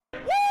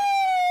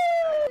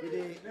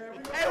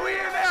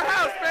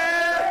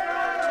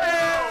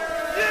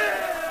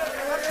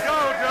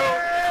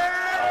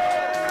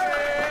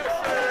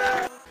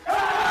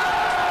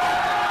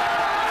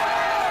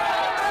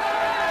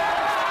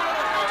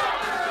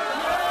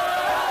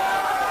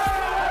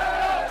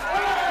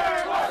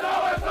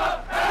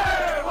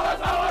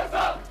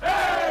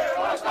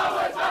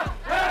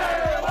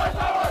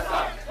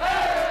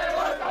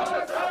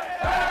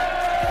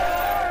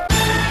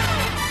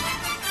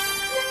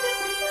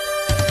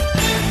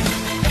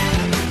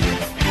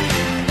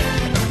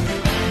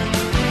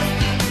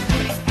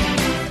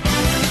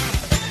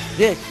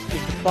This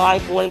is the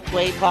 5 Point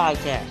Play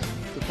Podcast,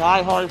 the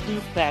Die Hard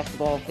Duke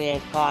Basketball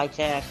Fans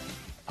Podcast,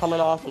 coming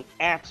off an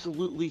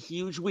absolutely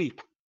huge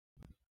week.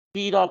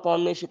 Beat up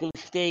on Michigan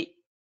State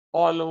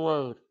on the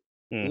road.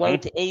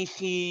 Went to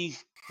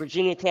AC's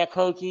Virginia Tech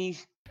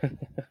Hokies,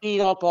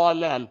 beat up on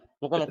them.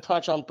 We're going to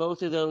touch on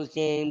both of those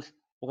games.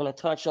 We're going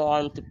to touch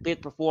on the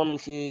big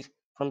performances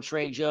from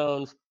Tre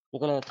Jones.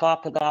 We're going to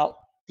talk about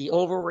the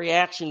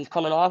overreactions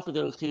coming off of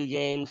those two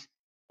games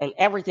and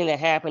everything that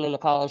happened in the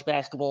college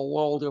basketball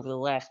world over the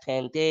last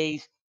 10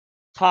 days.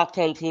 Top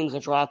 10 teams are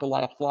dropping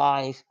like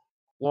flies.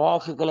 We're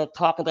also going to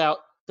talk about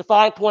the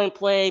 5 Point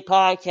Play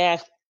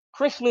Podcast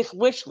Christmas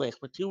wish list.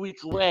 We're 2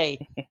 weeks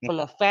away from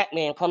the fat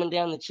man coming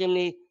down the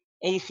chimney.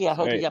 AC, I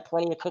hope you got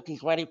plenty of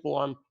cookies ready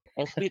for him.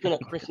 And speaking of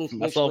Christmas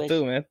wish Myself list,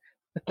 too, man.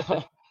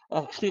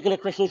 Speaking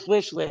of Christmas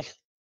wish list,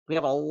 we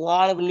have a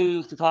lot of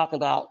news to talk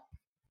about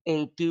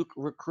in Duke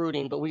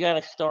recruiting, but we got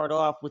to start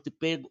off with the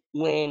big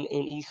win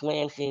in East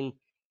Lansing.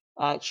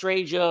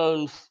 Tre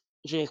Jones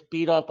just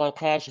beat up on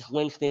Cassius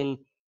Winston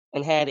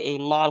and had a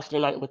monster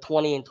night with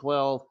 20 and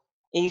 12.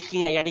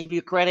 AC, I got to give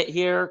you credit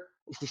here.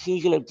 It's the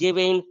season of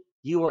giving.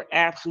 You were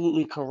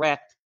absolutely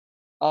correct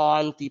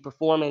on the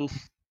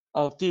performance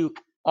of Duke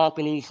up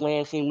in East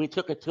Lansing. We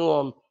took it to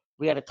them.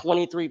 We had a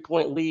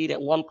 23-point lead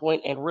at one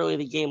point, and really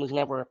the game was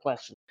never a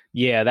question.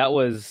 Yeah, that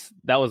was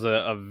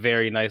a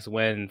very nice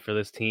win for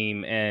this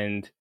team.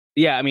 And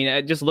yeah, I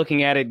mean, just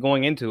looking at it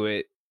going into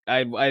it,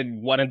 I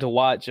wanted to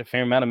watch a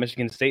fair amount of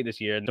Michigan State this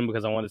year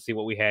because I wanted to see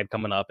what we had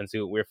coming up and see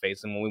what we were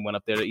facing when we went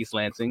up there to East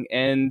Lansing.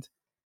 And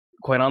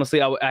quite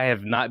honestly, I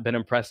have not been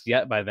impressed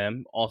yet by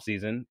them all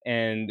season.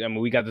 And I mean,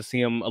 we got to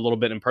see them a little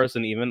bit in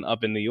person, even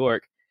up in New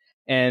York.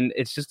 And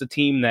it's just a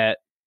team that,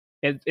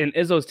 and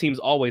Izzo's teams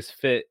always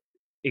fit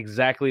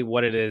exactly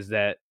what it is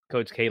that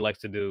Coach K likes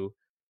to do.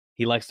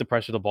 He likes to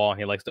pressure the ball.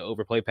 He likes to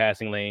overplay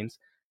passing lanes.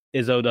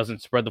 Izzo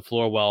doesn't spread the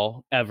floor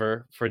well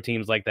ever for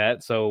teams like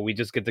that. So we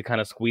just get to kind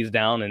of squeeze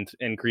down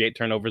and create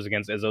turnovers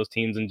against Izzo's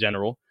teams in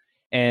general.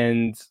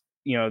 And,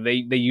 you know,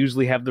 they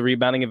usually have the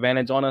rebounding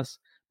advantage on us,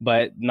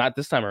 but not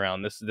this time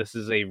around. This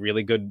is a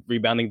really good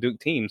rebounding Duke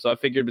team. So I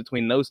figured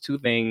between those two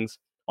things,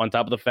 on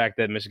top of the fact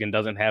that Michigan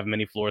doesn't have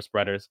many floor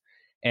spreaders,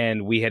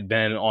 and we had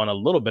been on a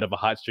little bit of a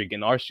hot streak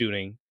in our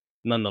shooting,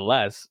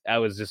 nonetheless, I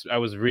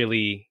was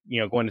really,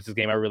 going into this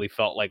game, I really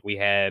felt like we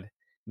had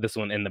this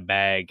one in the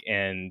bag,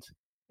 and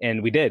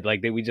we did.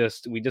 Like we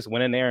just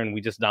went in there and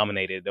we just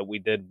dominated. That we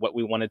did what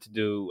we wanted to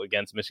do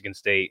against Michigan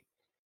State,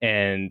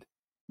 and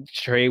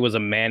Tre was a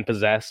man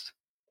possessed.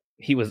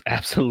 He was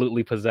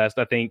absolutely possessed.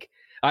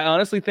 I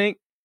honestly think,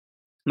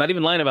 not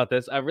even lying about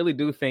this, I really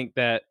do think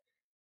that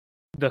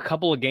the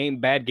couple of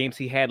bad games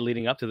he had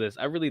leading up to this,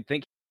 I really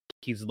think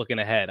he's looking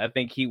ahead. I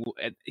think he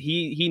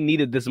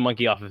needed this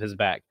monkey off of his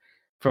back.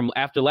 From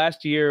after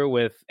last year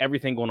with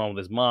everything going on with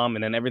his mom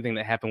and then everything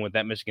that happened with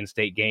that Michigan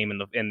State game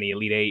in the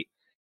Elite Eight,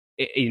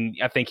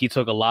 I think he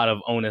took a lot of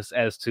onus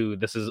as to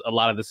this is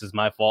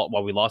my fault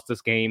why we lost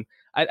this game.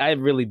 I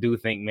really do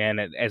think, man,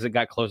 as it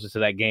got closer to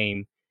that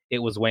game, it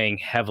was weighing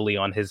heavily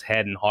on his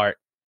head and heart.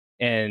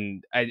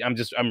 And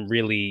I'm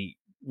really,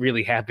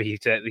 really happy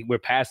that we're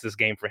past this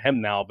game for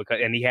him now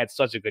and he had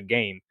such a good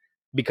game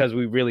because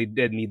we really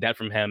did need that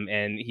from him.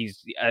 And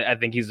I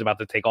think he's about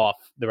to take off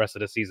the rest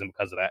of the season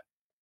because of that.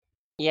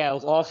 Yeah, it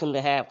was awesome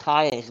to have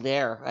Tyus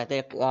there. I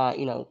think,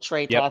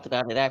 Tre talked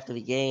about it after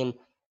the game.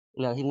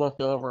 He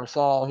looked over and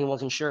saw, he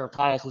wasn't sure if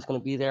Tyus was going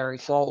to be there. He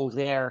saw it was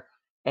there,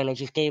 and it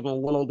just gave him a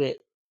little bit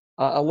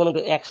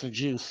extra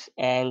juice.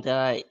 And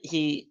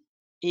he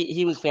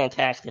was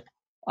fantastic.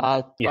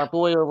 Our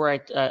boy over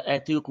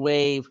at Duke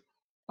Wave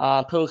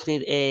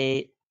posted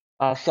a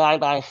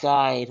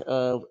side-by-side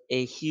of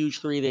a huge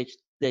three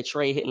that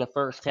Tre hit in the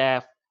first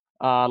half,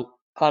 kind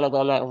of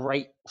on that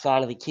right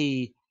side of the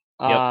key.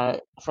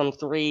 From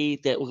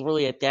three that was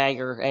really a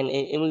dagger, and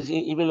it was,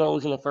 even though it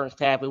was in the first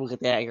half, it was a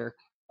dagger.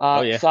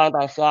 Side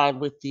by side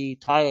with the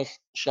Tyus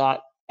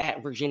shot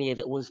at Virginia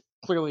that was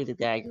clearly the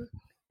dagger.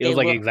 It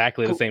was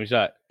exactly the same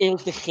shot. It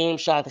was the same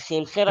shot, the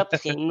same setup, the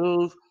same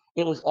move.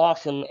 It was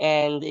awesome,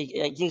 and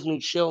it gives me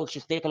chills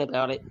just thinking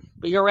about it.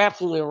 But you're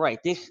absolutely right.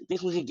 This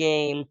was a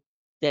game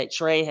that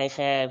Tre has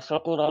had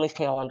circled on his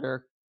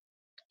calendar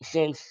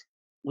since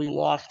we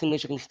lost to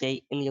Michigan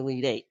State in the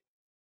Elite Eight.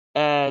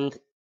 And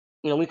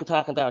we could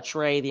talk about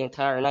Tre the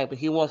entire night, but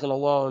he wasn't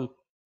alone.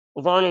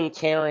 Vernon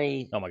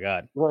Carey, oh my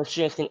God, was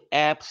just an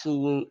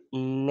absolute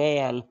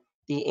man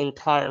the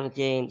entire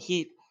game.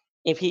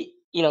 If we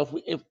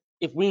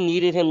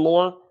needed him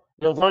more,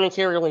 Vernon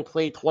Carey only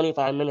played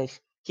 25 minutes.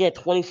 He had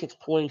 26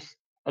 points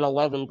and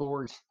 11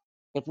 boards.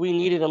 If we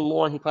needed him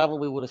more, he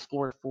probably would have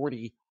scored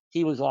 40.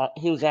 He was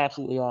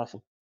absolutely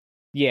awesome.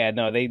 Yeah,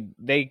 no,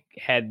 they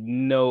had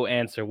no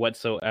answer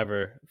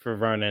whatsoever for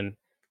Vernon,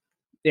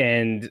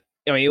 and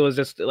I mean, it was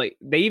just like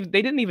they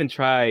didn't even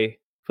try.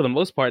 For the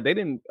most part, they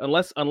didn't,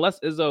 unless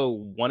Izzo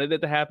wanted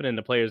it to happen and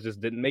the players just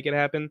didn't make it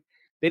happen.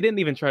 They didn't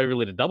even try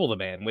really to double the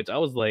man, which I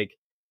was like,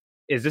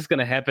 is this going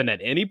to happen at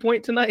any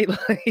point tonight?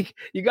 Like,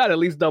 you got to at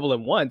least double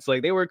him once.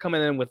 Like, they were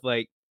coming in with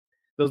like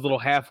those little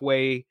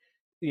halfway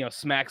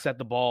smacks at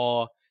the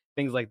ball,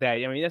 things like that.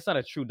 I mean, that's not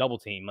a true double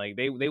team. Like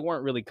they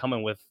weren't really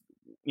coming with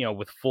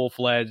with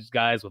full-fledged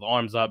guys with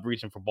arms up,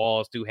 reaching for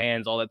balls, two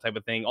hands, all that type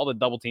of thing. All the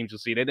double teams you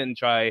see, they didn't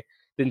try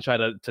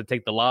to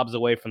take the lobs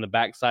away from the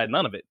backside.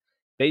 None of it.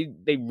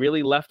 They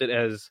really left it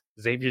as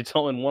Xavier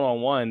Tillman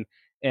one-on-one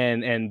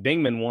and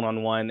Bingman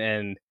one-on-one.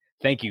 And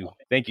thank you,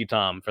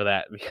 Tom, for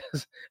that,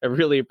 because I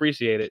really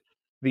appreciate it.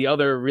 The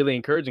other really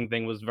encouraging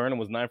thing was Vernon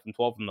was 9 from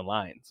 12 from the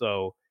line.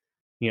 So,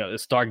 a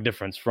stark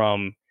difference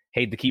from,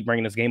 hate to keep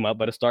bringing this game up,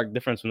 but a stark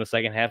difference from the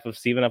second half of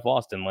Stephen F.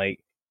 Austin.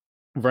 Like,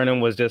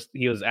 Vernon was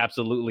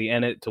absolutely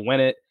in it to win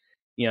it.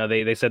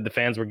 They said the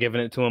fans were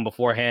giving it to him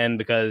beforehand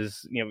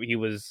because,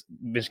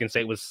 Michigan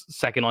State was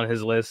second on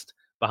his list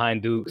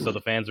behind Duke. So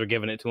the fans were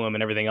giving it to him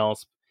and everything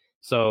else.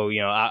 So,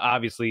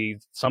 obviously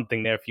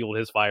something there fueled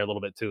his fire a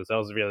little bit too. So that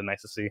was really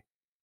nice to see.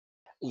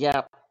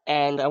 Yeah.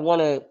 And I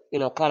want to,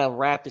 kind of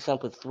wrap this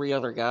up with three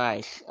other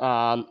guys.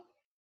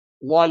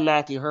 One,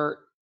 Matthew Hurt,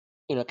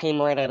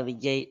 came right out of the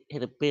gate,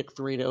 hit a big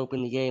three to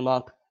open the game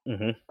up.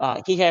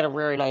 Mm-hmm. He had a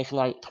very nice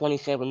night,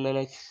 27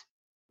 minutes,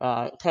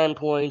 10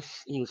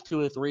 points. He was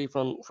 2 or 3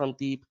 from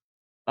deep.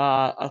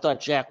 I thought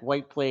Jack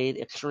White played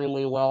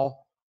extremely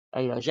well.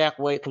 Jack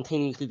White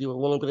continues to do a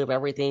little bit of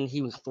everything.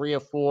 He was 3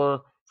 of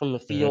 4 from the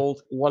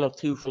field, 1 of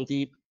 2 from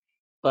deep.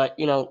 But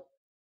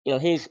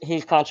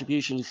his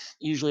contributions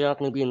usually aren't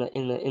going to be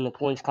in the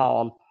points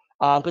column.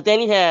 But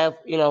then you have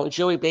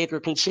Joey Baker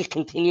just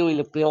continuing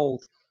to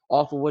build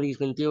off of what he's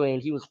been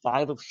doing. He was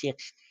 5 of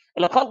 6,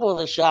 and a couple of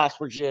the shots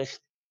were just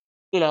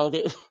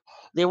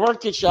they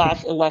weren't good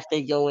shots unless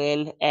they go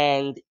in.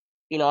 And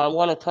I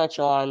want to touch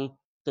on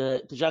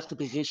the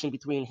juxtaposition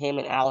between him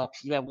and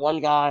Alex. You have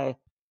one guy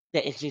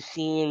that is just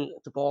seeing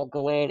the ball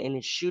go in and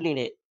is shooting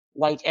it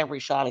like every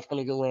shot is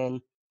going to go in.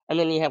 And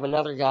then you have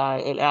another guy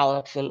in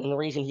Alex, and the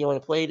reason he only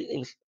played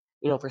is,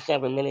 for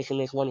 7 minutes in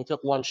this one, he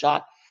took one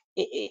shot.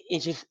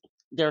 It's just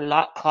they're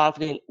not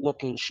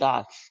confident-looking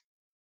shots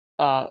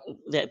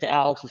that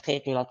Alex was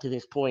taking up to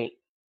this point.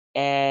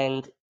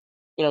 And,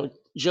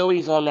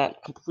 Joey's on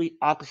that complete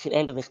opposite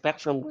end of the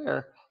spectrum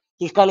where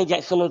he's going to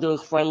get some of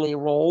those friendly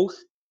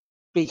rolls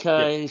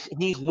because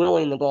he's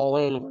willing the ball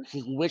in versus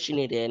he's wishing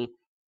it in,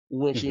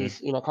 which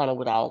is, kind of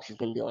what Alex has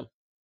been doing.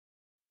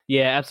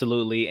 Yeah,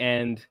 absolutely.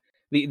 And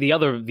the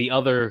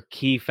other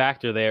key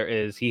factor there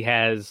is he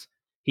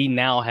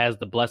now has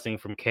the blessing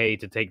from K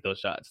to take those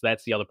shots.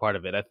 That's the other part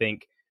of it. I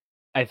think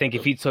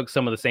if he took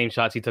some of the same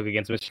shots he took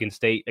against Michigan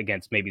State,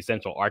 against maybe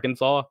Central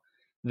Arkansas,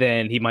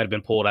 then he might have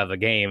been pulled out of the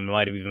game,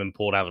 might have even been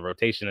pulled out of the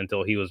rotation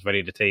until he was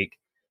ready to take,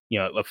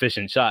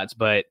 efficient shots.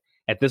 But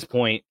at this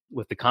point,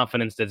 with the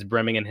confidence that's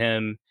brimming in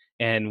him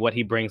and what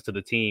he brings to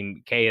the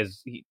team, K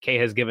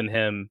has given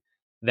him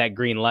that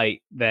green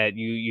light that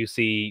you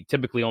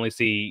typically only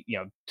see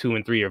 2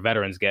 and 3 year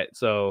veterans get.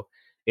 So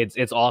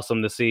it's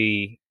awesome to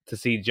see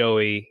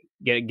Joey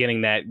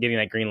getting that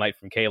green light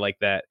from K like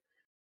that.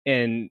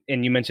 And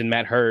you mentioned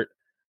Matt Hurt.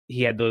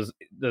 He had those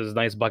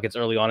nice buckets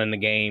early on in the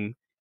game.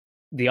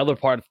 The other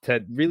part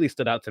that really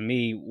stood out to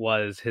me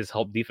was his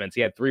help defense.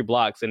 He had 3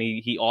 blocks, and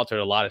he altered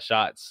a lot of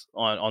shots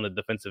on the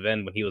defensive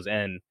end when he was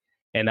in.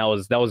 And that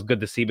was good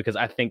to see, because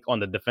I think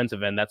on the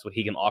defensive end, that's what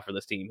he can offer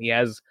this team. He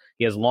has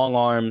long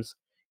arms.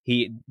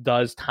 He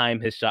does time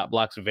his shot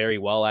blocks very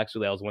well.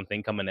 Actually, that was one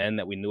thing coming in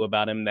that we knew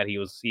about him, that he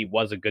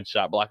was a good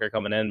shot blocker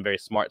coming in, very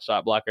smart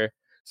shot blocker.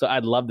 So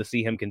I'd love to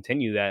see him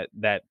continue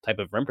that type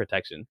of rim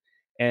protection.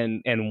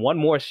 And one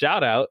more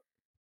shout out.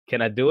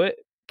 Can I do it?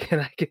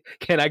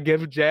 Can I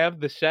give Jab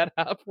the shout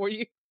out for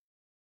you?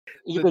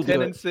 You the can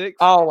 10 and 6.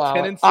 I'll allow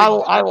 10 it. and 6. I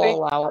will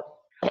allow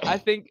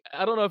it.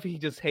 I don't know if he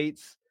just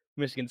hates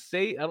Michigan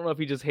State. I don't know if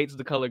he just hates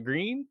the color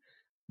green,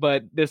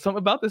 but there's something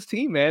about this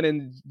team, man.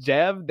 And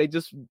Jab,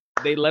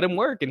 they let him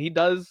work, and he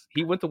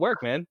went to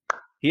work, man.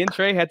 He and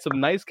Trey had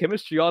some nice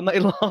chemistry all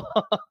night long.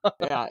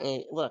 Yeah,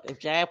 look, if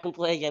Jab can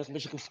play against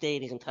Michigan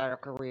State his entire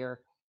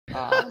career,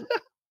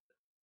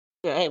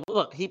 hey,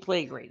 look, he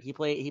played great. He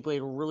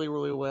played really,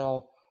 really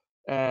well,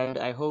 and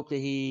I hope that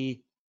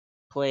he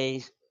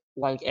plays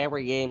like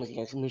every game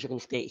against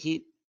Michigan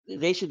State.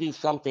 They should do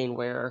something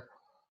where,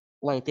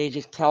 like, they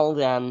just tell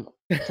Jab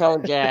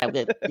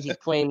that he's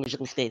playing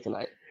Michigan State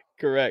tonight.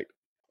 Correct.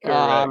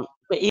 But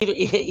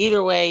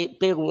either way,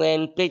 big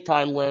win, big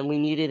time win. We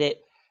needed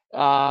it.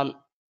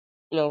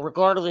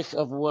 Regardless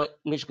of what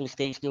Michigan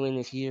State's doing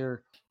this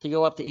year, to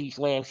go up to East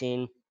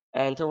Lansing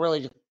and to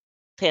really just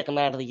take them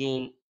out of the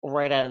game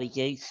right out of the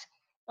gates.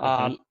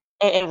 And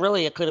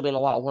really, it could have been a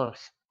lot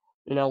worse.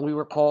 We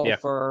were called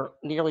for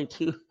nearly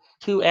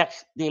 2x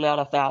the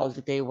amount of fouls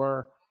that they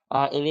were.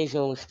 And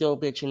Israel was still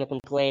bitching and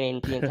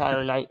complaining the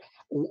entire night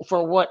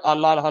for what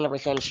I'm not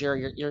 100% sure.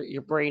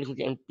 Your brains were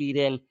getting beat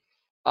in.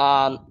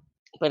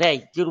 But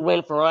hey, good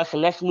win for us.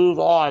 And let's move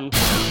on.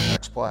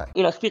 Next play.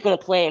 Speaking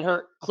of playing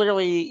hurt,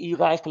 clearly you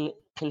guys can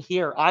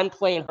hear I'm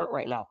playing hurt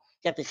right now.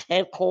 Got this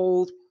head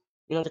cold.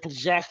 The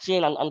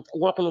congestion. I'm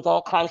working with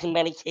all kinds of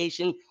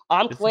medication.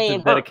 This playing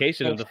is the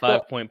dedication of the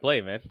 5-point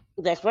play, man.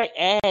 That's right.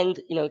 And,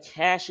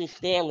 Cassius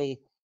Stanley,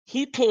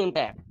 he came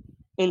back.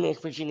 in this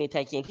Virginia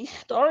Tech game. He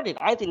started.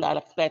 I did not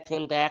expect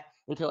him back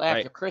until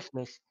after Right.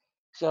 Christmas.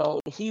 So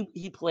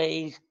he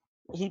plays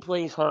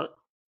hurt.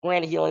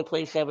 Granted, he only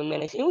played 7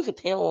 minutes. It was a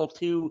tale of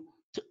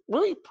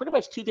really pretty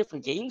much two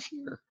different games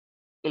here.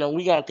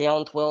 We got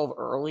down 12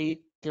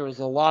 early. There was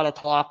a lot of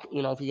talk.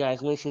 If you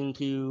guys listen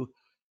to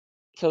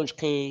Coach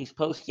K's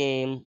post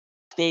game,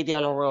 stayed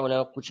down in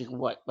Roanoke, which is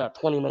about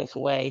 20 minutes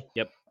away.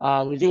 Yep.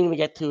 We didn't even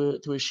get to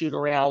a shoot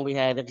around. We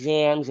had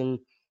exams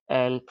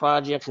and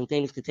projects and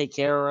things to take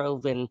care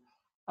of, and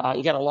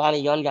you got a lot of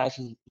young guys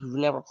who've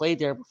never played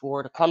there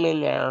before to come in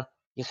there.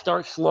 You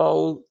start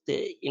slow.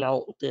 The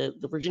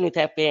Virginia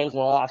Tech fans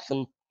were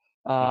awesome.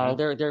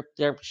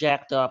 They're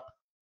jacked up,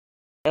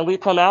 and we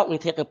come out and we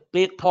take a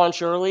big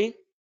punch early.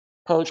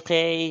 Coach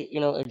K,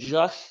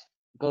 adjusts,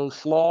 goes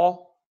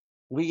small.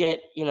 We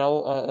get,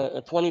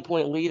 a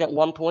 20-point lead at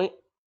one point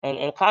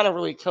and kind of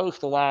really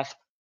coast the last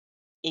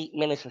 8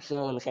 minutes or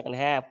so in the second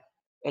half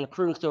and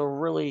cruise to a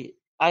really,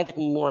 I think,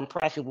 more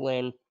impressive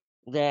win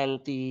than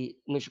the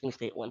Michigan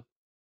State one.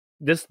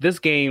 This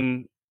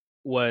game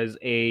was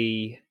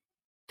a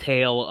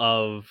tale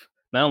of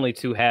not only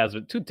two halves,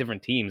 but two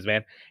different teams,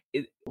 man.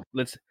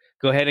 Let's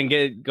go ahead and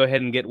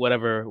get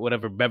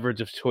whatever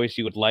beverage of choice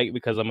you would like,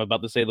 because I'm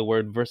about to say the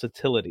word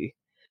versatility.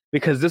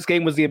 Because this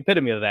game was the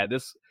epitome of that.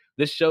 This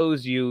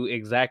shows you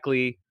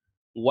exactly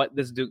what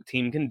this Duke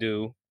team can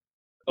do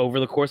over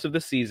the course of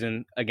the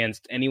season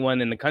against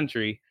anyone in the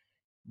country.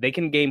 They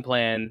can game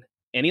plan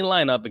any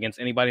lineup against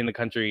anybody in the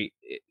country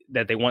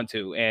that they want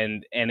to,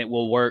 and it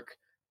will work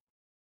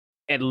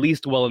at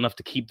least well enough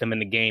to keep them in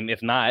the game.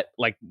 If not,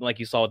 like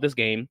you saw with this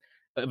game,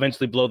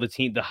 eventually blow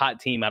the hot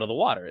team out of the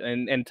water.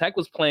 And Tech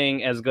was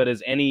playing as good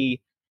as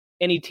any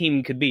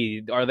team could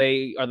be. Are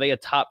they a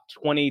top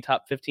 20,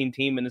 top 15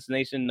 team in this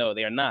nation? No,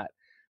 they are not.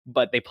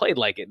 But they played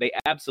like it. They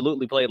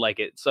absolutely played like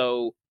it.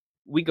 So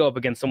we go up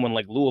against someone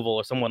like Louisville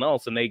or someone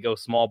else, and they go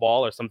small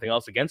ball or something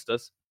else against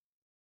us.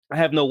 I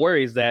have no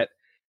worries that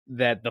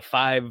the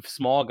five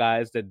small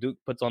guys that Duke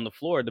puts on the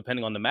floor,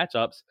 depending on the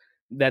matchups,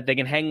 that they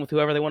can hang with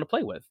whoever they want to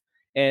play with.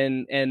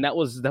 And that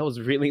was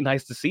really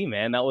nice to see,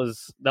 man. That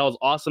was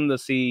awesome to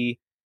see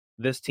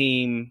this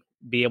team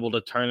be able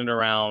to turn it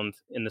around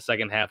in the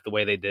second half the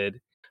way they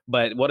did.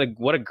 But what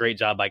a great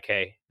job by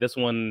K. This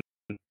one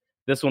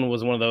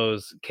was one of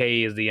those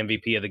K is the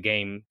MVP of the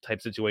game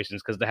type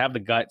situations, because to have the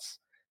guts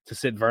to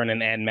sit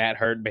Vernon and Matt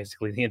Hurt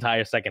basically the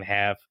entire second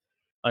half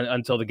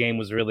until the game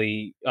was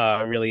really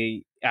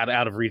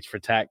out of reach for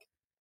Tech,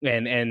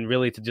 and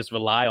really to just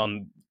rely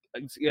on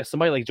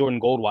somebody like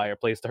Jordan Goldwire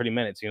plays 30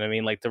 minutes. You know what I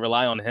mean? Like, to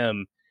rely on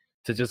him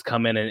to just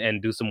come in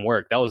and do some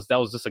work. That was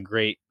just a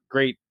great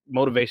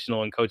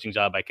motivational and coaching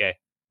job by K.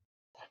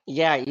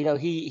 Yeah,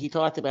 he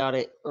talked about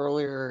it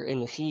earlier in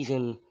the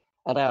season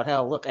about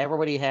how, look,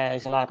 everybody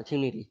has an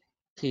opportunity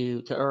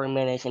to earn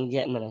minutes and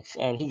get minutes,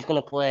 and he's going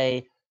to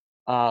play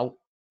not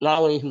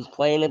only who's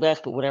playing the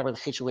best, but whatever the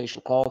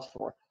situation calls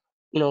for.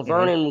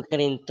 Vernon was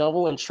getting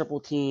double and triple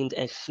teamed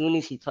as soon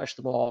as he touched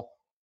the ball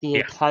the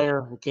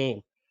entire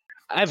game.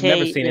 I've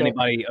never seen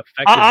anybody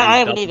effectively. I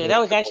haven't either. That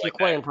was actually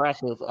quite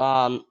impressive.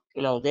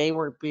 They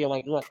were being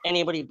like, look,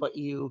 anybody but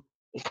you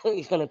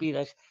is going to beat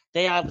us.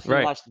 They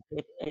obviously watched the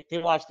tape. They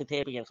watched the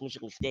tape against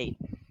Michigan State.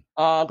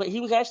 But he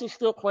was actually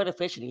still quite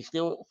efficient. He's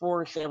still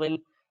 4-7,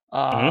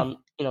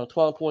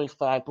 12 points,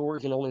 5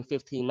 boards in only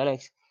 15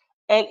 minutes.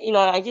 And,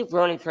 I give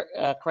Vernon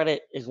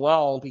credit as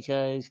well,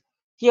 because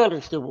he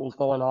understood what was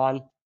going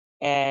on.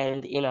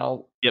 And,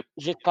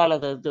 just kind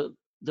of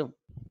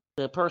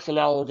the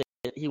personnel that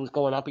he was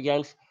going up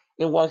against,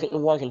 it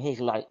wasn't his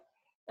night.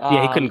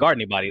 He couldn't guard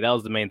anybody. That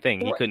was the main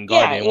thing. He couldn't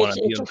guard anyone.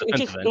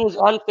 It was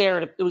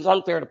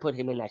unfair to put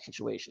him in that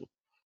situation.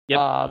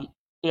 Yep.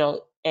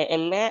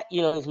 And Matt,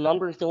 his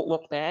numbers don't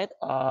look bad.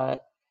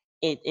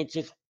 It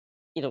just,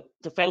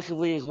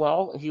 defensively as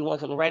well, he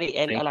wasn't ready.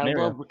 And I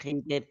love what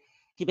he did.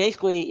 He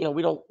basically,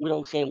 we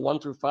don't say 1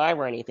 through 5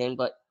 or anything,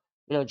 but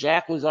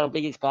Jack was our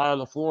biggest guy on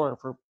the floor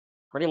for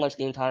pretty much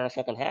the entire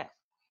second half.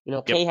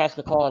 K has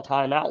to call a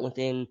timeout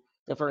within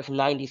the first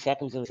 90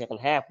 seconds of the second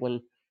half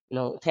when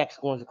Tech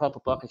scores a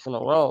couple buckets in a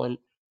row, and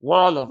we're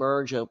on the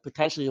verge of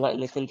potentially letting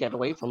this thing get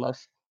away from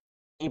us.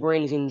 He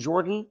brings in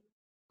Jordan,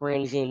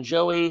 brings in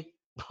Joey,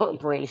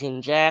 brings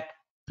in Jack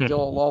to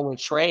go along with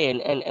Trey,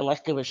 and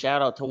let's give a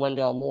shout out to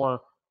Wendell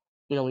Moore.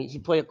 He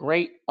played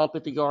great up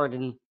at the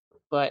Garden,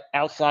 but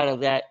outside of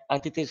that, I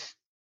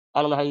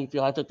don't know how you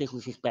feel. I thought this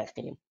was his best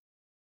game.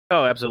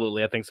 Oh,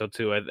 absolutely. I think so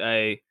too.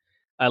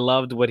 I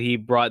loved what he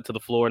brought to the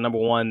floor. Number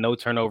one, no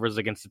turnovers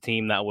against a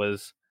team that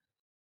was,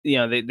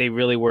 they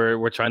really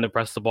were trying to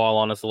press the ball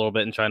on us a little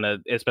bit and trying to,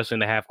 especially in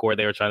the half court,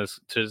 they were trying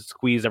to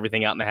squeeze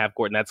everything out in the half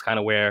court. And that's kind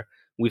of where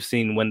we've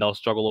seen Wendell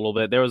struggle a little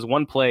bit. There was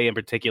one play in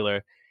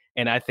particular,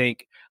 and I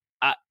think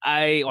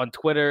I on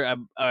Twitter,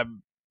 I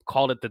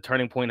called it the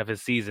turning point of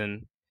his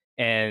season.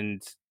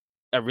 And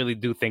I really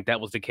do think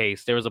that was the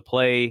case. There was a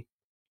play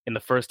in the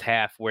first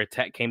half where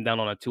Tech came down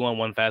on a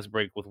 2-on-1 fast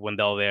break with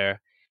Wendell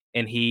there.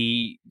 And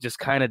he just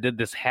kind of did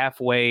this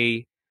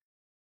halfway,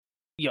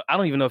 I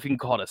don't even know if you can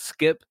call it a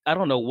skip. I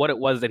don't know what it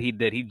was that he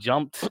did. He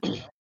jumped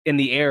in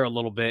the air a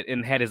little bit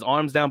and had his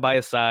arms down by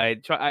his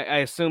side. I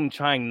assume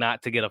trying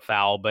not to get a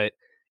foul, but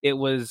it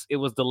was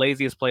the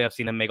laziest play I've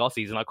seen him make all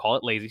season. I call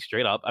it lazy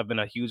straight up. I've been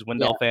a huge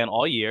Wendell fan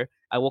all year.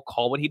 I will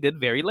call what he did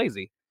very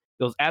lazy.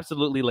 It was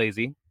absolutely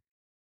lazy.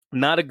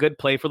 Not a good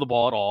play for the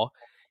ball at all.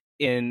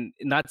 And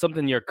not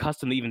something you're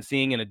accustomed to even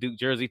seeing in a Duke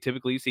jersey.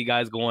 Typically, you see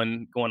guys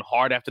going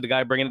hard after the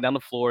guy, bringing it down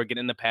the floor,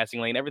 getting in the passing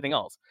lane, everything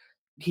else.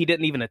 He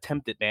didn't even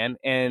attempt it, man.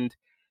 And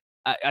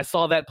I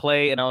saw that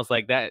play, and I was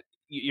like, "That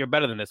you're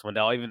better than this,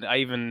 Wendell."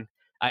 I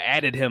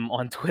added him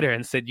on Twitter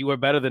and said, "You were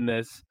better than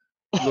this.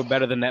 You were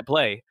better than that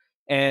play."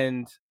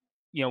 And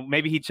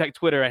maybe he checked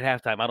Twitter at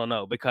halftime. I don't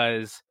know,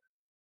 because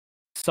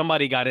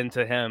somebody got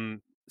into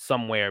him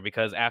somewhere,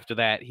 because after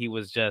that he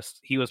was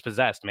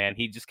possessed, man.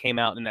 He just came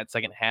out in that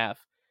second half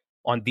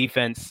on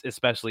defense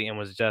especially and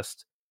was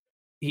just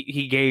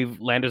he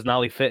gave Landers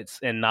Nolley fits,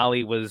 and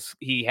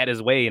he had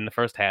his way in the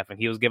first half, and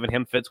he was giving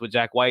him fits with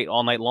Jack White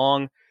all night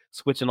long,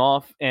 switching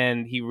off,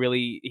 and he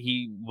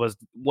was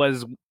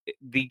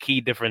the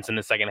key difference in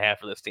the second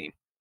half of this team.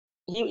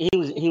 He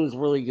was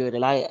really good,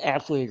 and I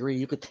absolutely agree.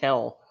 You could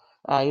tell.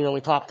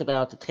 We talked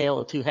about the tale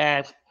of two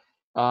halves,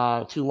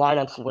 two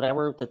lineups, or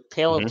whatever. The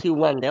tale of two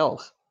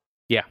Wendells.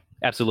 Yeah,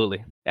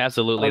 absolutely.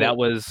 That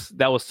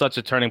was such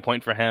a turning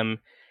point for him,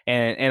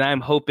 and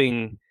I'm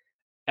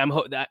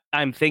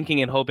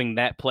thinking and hoping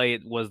that play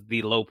was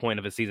the low point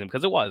of his season,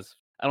 because it was.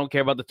 I don't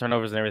care about the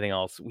turnovers and everything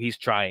else. He's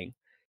trying.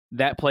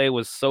 That play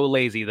was so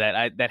lazy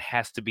that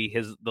has to be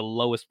the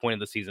lowest point of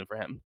the season for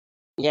him.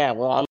 Yeah,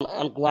 well,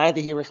 I'm glad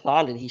that he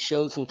responded. He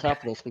showed some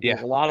toughness,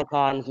 because a lot of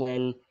times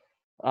when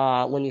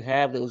you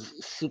have those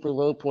super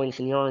low points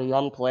and you're a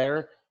young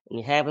player and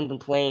you haven't been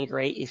playing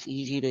great, it's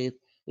easy to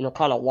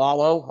kind of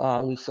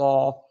wallow. We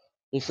saw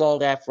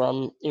that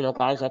from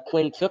guys like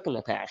Quinn Cook in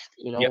the past.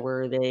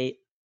 Where they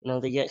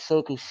they get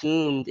so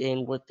consumed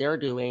in what they're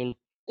doing.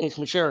 It's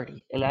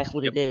maturity, and that's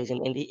what it is.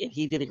 And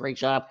he did a great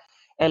job.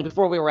 And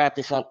before we wrap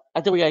this up,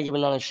 I think we got to give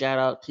another shout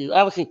out to,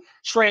 obviously,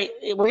 Trey.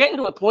 We're getting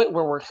to a point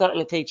where we're starting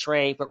to take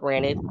Trey for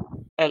granted,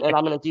 and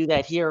I'm going to do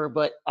that here.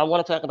 But I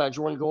want to talk about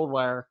Jordan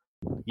Goldwire.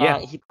 Yeah.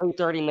 He played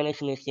 30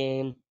 minutes in this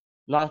game,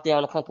 knocked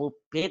down a couple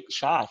big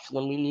shots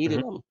when we needed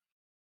him.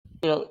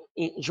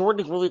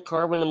 Jordan is really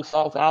carving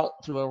himself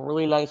out to a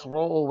really nice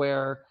role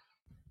where,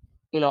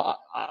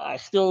 I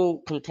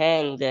still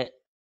contend that,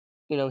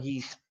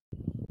 he's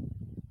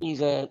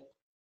a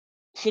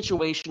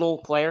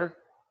situational player.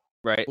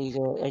 Right. He's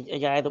a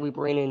guy that we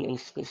bring in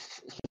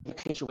specific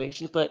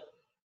situations. But,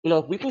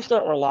 if we can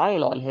start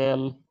relying on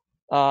him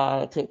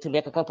to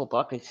make a couple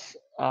buckets,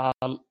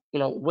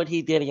 what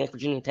he did against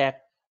Virginia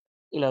Tech,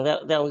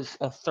 that was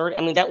a third.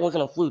 I mean, that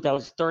wasn't a fluke. That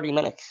was 30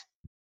 minutes.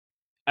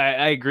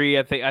 I agree.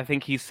 I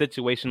think he's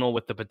situational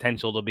with the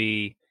potential to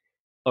be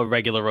a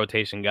regular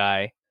rotation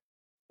guy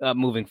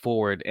moving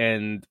forward,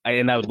 and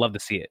I would love to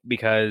see it,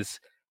 because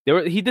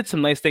he did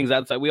some nice things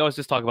outside. We always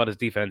just talk about his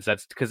defense.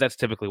 That's because that's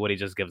typically what he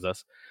just gives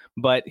us.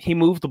 But he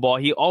moved the ball.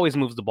 He always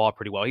moves the ball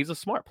pretty well. He's a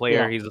smart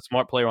player. Yeah. He's a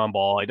smart player on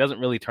ball. He doesn't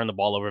really turn the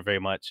ball over very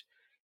much.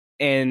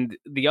 And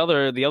the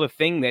other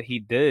thing that he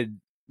did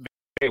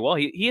very well,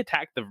 he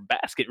attacked the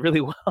basket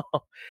really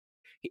well.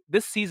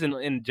 This season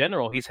in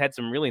general, he's had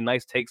some really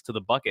nice takes to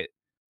the bucket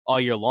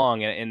all year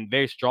long, and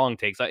very strong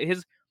takes.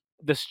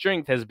 The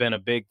strength has been a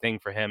big thing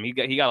for him. He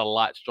got a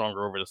lot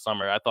stronger over the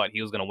summer. I thought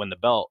he was going to win the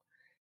belt,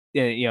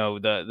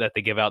 that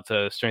they give out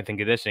to strength and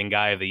conditioning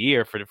guy of the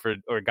year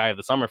or guy of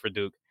the summer for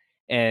Duke.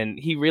 And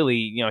he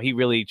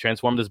really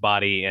transformed his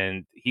body,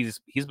 and he's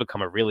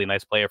become a really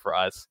nice player for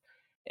us.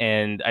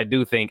 And I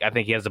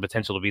think he has the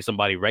potential to be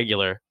somebody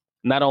regular,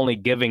 not only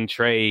giving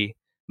Trey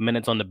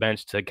minutes on the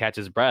bench to catch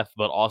his breath,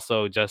 but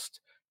also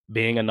just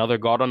being another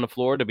guard on the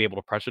floor to be able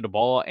to pressure the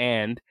ball.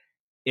 And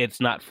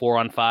it's not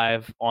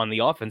 4-on-5 on the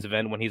offensive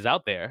end when he's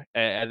out there.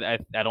 I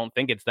don't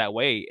think it's that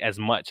way as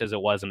much as it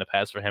was in the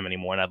past for him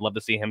anymore. And I'd love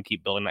to see him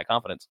keep building that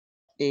confidence.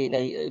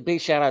 A big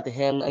shout out to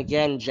him.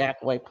 Again,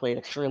 Jack White played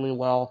extremely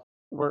well.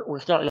 We're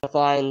starting to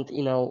find,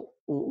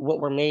 what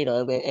we're made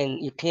of.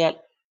 And you can't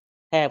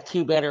have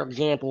two better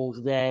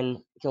examples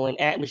than going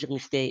at Michigan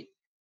State,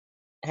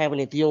 having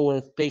to deal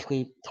with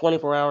basically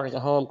 24 hours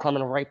at home,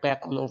 coming right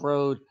back on the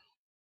road,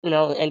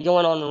 and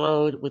going on the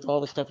road with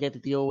all the stuff you have to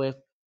deal with,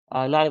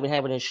 not even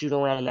having to shoot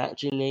around in that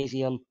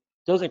gymnasium.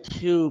 Those are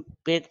two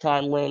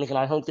big-time wins, and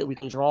I hope that we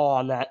can draw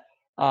on that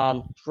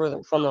from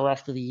the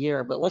rest of the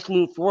year. But let's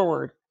move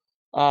forward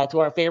to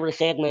our favorite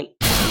segment.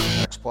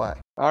 Next play.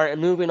 All right,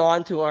 moving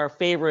on to our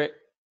favorite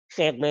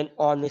segment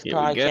on this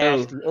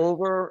podcast,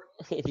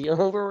 the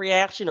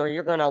overreaction, or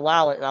you're going to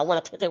allow it. And I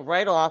want to pick it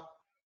right off.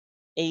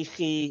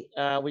 AC,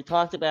 we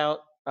talked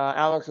about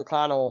Alex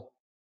O'Connell.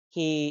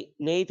 He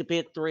made the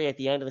big three at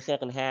the end of the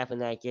second half in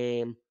that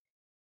game.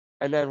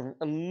 And then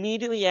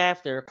immediately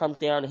after, comes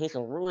down and hits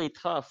a really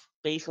tough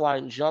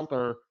baseline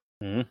jumper.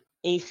 Mm-hmm.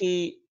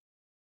 AC,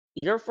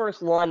 your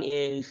first one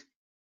is,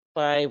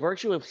 by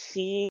virtue of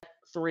seeing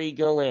three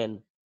go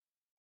in,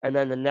 and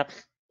then the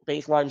next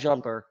baseline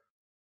jumper,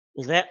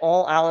 is that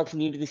all Alex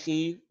needed to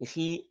see? Is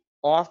he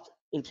off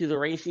into the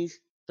races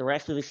the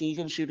rest of the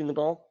season shooting the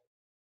ball?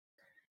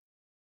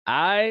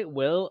 I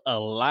will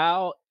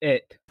allow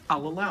it.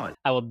 I'll allow it.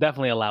 I will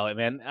definitely allow it,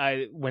 man.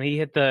 When he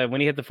hit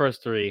the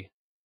first three,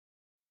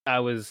 I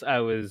was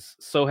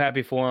so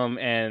happy for him,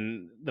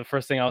 and the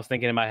first thing I was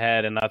thinking in my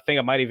head, and I think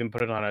I might even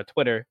put it on our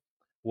Twitter,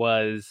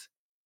 was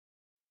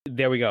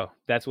there we go.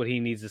 That's what he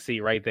needs to see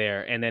right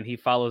there. And then he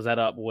follows that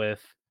up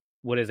with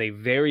what is a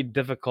very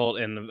difficult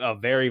and a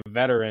very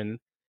veteran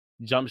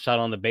jump shot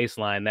on the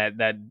baseline.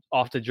 That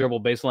off the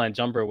dribble baseline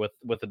jumper with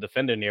a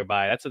defender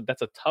nearby.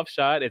 That's a tough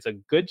shot. It's a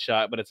good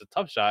shot, but it's a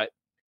tough shot,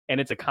 and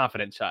it's a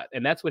confident shot.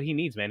 And that's what he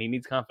needs, man. He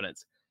needs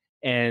confidence.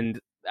 And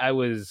I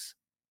was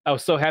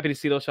so happy to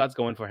see those shots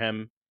going for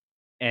him,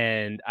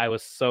 and I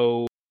was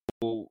so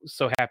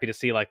happy to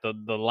see like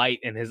the light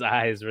in his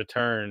eyes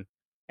return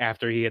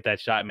after he hit that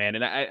shot, man.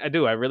 And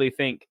I really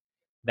think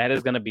that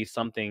is going to be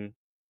something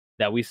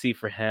that we see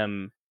for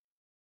him,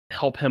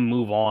 help him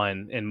move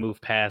on and move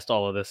past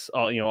all of this,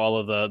 all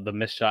of the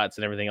missed shots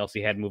and everything else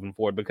he had moving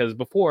forward. Because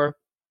before,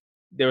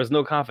 there was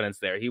no confidence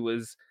there. He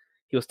was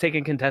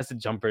taking contested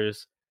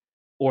jumpers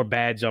or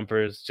bad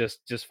jumpers,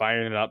 just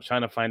firing it up,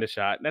 trying to find a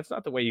shot. And that's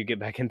not the way you get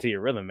back into your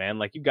rhythm, man.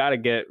 Like, you got to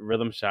get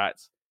rhythm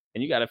shots,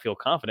 and you got to feel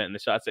confident in the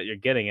shots that you're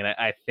getting. And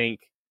I think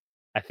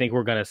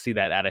we're going to see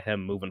that out of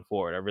him moving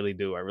forward. I really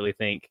do. I really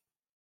think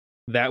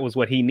that was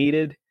what he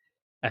needed.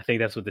 I think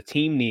that's what the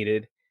team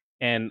needed.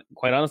 And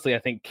quite honestly, I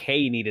think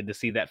Kay needed to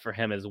see that for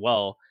him as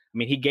well. I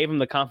mean, he gave him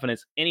the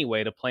confidence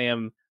anyway to play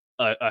him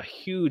a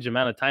huge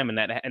amount of time in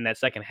that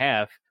second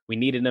half. We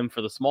needed him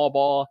for the small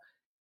ball.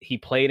 He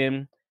played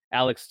him.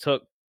 Alex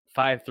took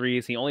 5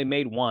 threes. He only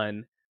made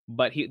 1,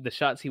 but the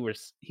shots he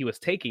was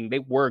taking, they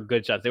were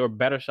good shots. They were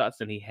better shots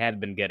than he had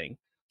been getting.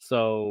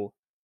 So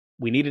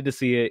we needed to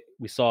see it.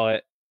 We saw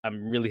it.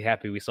 I'm really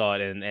happy we saw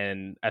it,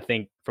 and I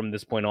think from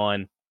this point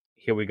on,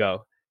 here we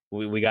go.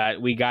 We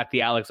got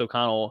the Alex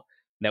O'Connell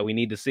that we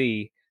need to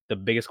see. The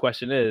biggest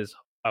question is,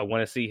 I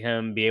want to see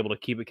him be able to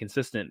keep it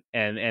consistent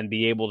and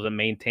be able to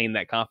maintain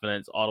that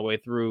confidence all the way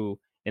through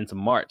into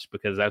March,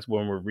 because that's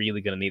when we're really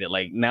going to need it.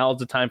 Like, now's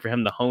the time for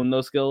him to hone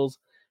those skills,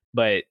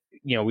 but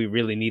we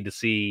really need to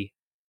see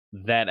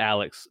that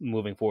Alex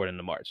moving forward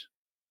into March.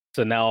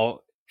 So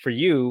now for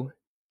you,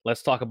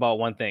 let's talk about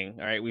one thing.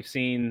 All right, we've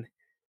seen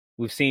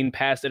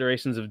past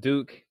iterations of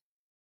Duke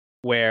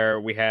where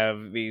we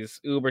have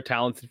these uber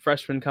talented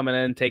freshmen coming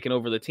in, taking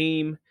over the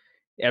team.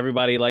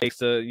 Everybody likes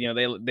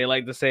to, they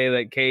like to say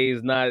that Kay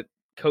is not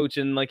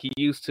coaching like he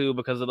used to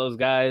because of those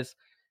guys.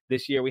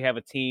 This year we have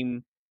a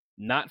team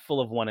not full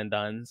of one and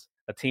dones,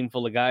 a team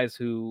full of guys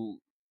who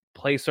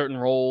play certain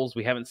roles.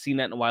 We haven't seen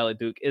that in a while at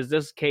Duke. Is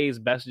this Kay's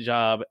best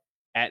job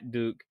at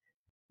Duke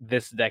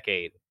this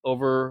decade?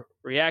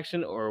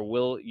 Overreaction, or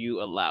will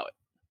you allow it?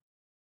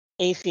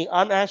 AC,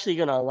 I'm actually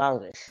going to allow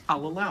this.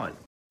 I'll allow it.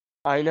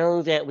 I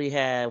know that we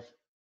have,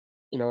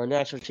 a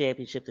national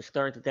championship to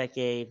start the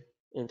decade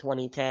in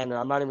 2010. And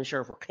I'm not even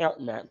sure if we're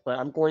counting that, but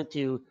I'm going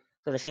to,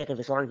 for the sake of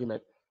this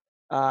argument.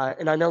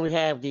 And I know we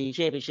have the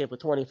championship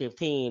with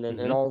 2015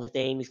 and all the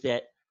things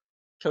that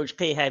Coach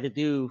K had to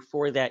do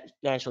for that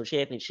national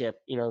championship.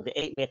 The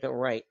 8 make it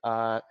right.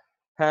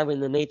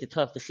 Having to make the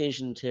tough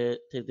decision to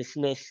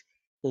dismiss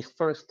his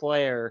first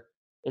player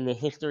in the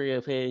history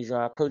of his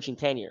coaching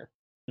tenure,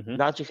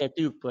 not just at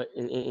Duke, but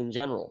in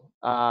general.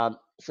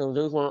 So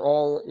those were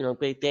all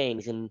big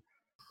things, and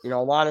a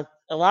lot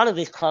of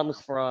this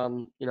comes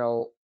from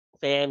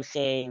fans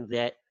saying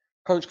that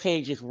Coach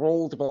K just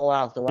rolled the ball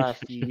out the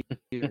last few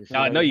years.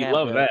 I know you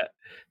love that.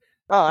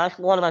 Oh, that's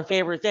one of my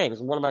favorite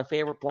things. One of my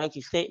favorite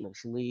blanket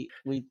statements, and we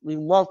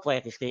love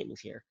blanket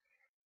statements here.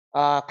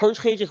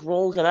 Coach K just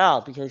rolls it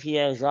out because he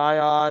has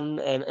Zion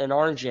and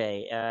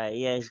RJ.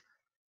 He has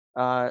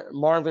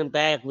Marvin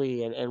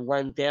Bagley and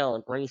Wendell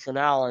and Grayson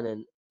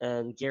Allen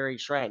and Gary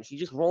Trent. He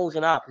just rolls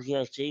it out because he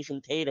has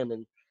Jason Tatum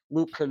and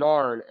Luke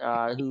Kennard,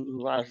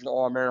 who is an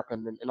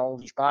All-American, and all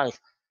these guys.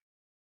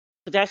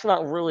 But that's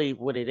not really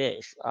what it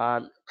is.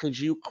 Could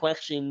you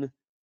question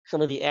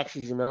some of the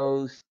X's and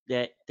O's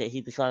that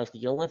he decides to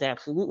go with?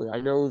 Absolutely. I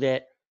know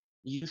that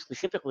you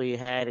specifically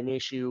had an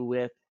issue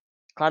with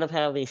kind of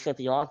how they set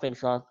the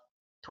offense up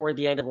toward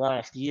the end of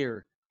last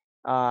year.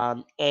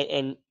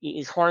 And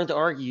it's hard to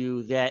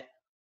argue that,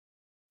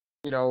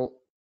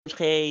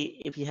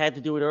 K, if you had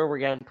to do it over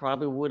again,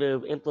 probably would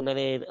have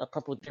implemented a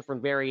couple of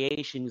different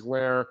variations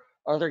where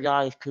other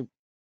guys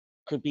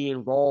could be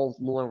involved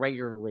more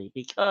regularly,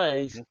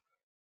 because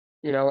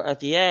at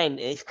the end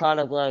it's kind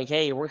of like,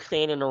 hey, we're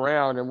standing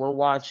around and we're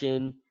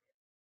watching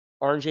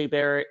RJ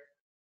Barrett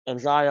and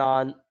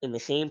Zion in the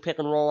same pick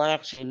and roll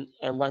action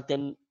and let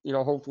them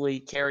hopefully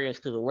carry us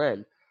to the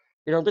win.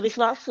 But it's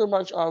not so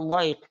much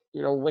unlike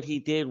what he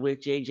did with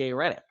JJ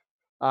Redick.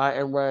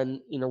 And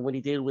when what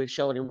he did with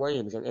Sheldon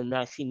Williams and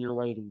that senior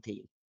lighting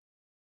team.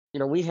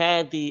 We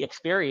had the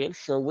experience,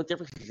 so what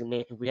difference does it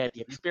make if we had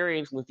the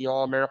experience with the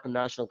All-American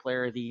National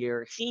Player of the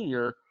Year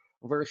senior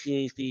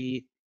versus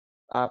the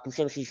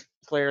consensus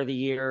Player of the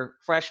Year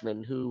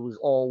freshman who was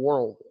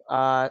all-world?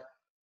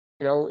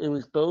 It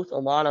was both a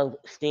lot of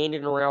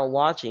standing around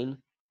watching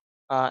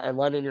and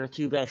letting your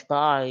two best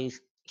guys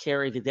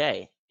carry the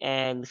day.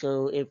 And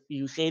so if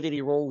you say that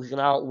he rolls it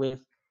out with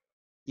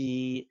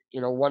the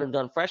one and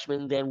done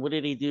freshman, then what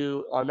did he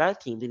do on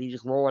that team? Did he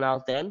just roll it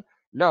out then?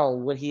 No,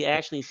 what he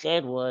actually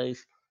said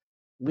was,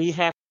 we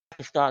have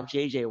to stop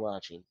JJ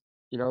watching.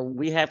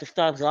 We have to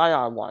stop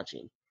Zion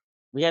watching.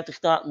 We have to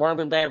stop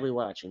Marvin Bagley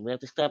watching. We have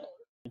to stop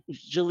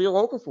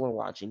Jahlil Okafor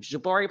watching.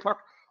 Jabari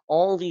Parker.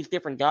 All these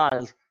different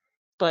guys.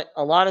 But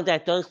a lot of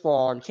that does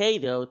fall on K,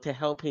 though, to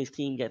help his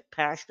team get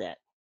past that.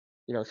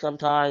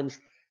 Sometimes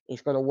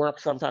it's going to work,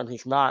 sometimes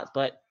it's not.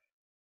 But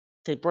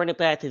to bring it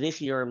back to this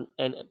year,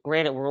 and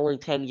granted, we're only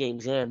 10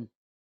 games in,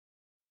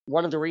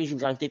 one of the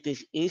reasons I think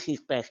this is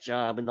his best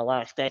job in the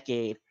last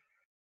decade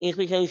is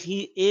because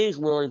he is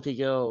willing to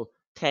go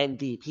 10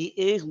 deep. He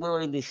is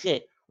willing to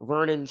sit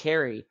Vernon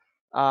Carey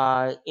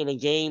in a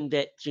game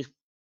that just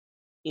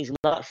is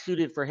not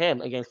suited for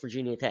him against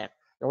Virginia Tech.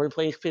 He only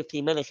plays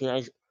 15 minutes. He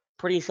has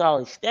pretty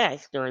solid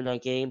stats during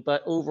that game,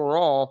 but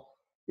overall,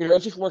 it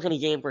just wasn't a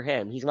game for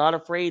him. He's not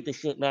afraid to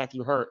sit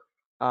Matthew Hurt,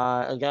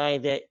 a guy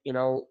that,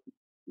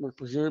 was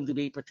presumed to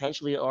be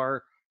potentially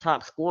our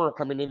top scorer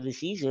coming into the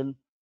season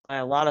by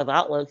a lot of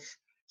outlets.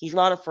 He's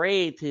not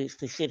afraid to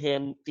sit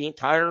him the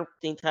entire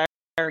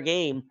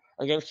game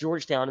against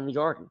Georgetown in the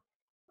Garden.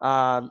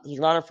 He's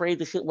not afraid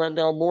to sit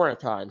Wendell Moore at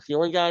times. The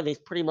only guy that's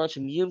pretty much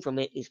immune from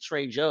it is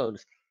Tre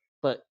Jones.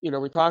 But,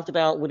 we talked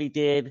about what he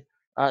did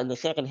in the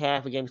second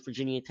half against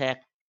Virginia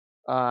Tech.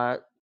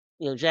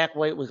 Jack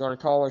White was our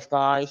tallest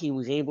guy. He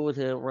was able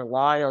to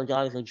rely on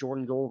guys like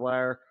Jordan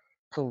Goldwire,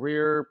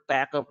 career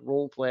backup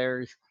role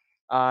players,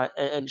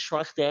 and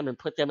trust them and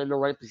put them in the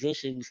right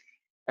positions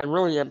and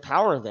really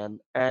empower them.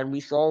 And we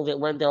saw that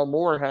Wendell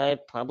Moore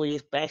had probably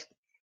his best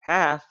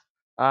half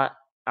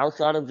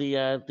outside of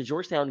the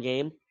Georgetown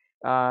game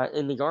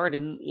in the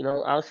Garden.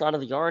 Outside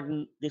of the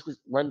Garden, this was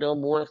Wendell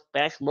Moore's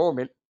best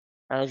moment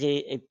as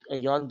a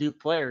young Duke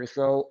player.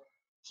 So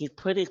he's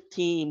put his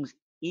teams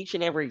each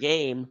and every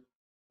game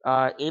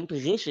in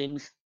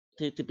positions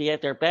to be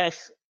at their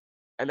best.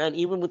 And then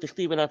even with the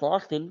Stephen F.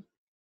 Austin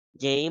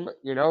game,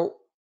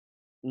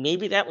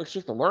 maybe that was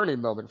just a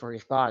learning moment for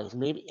his guys.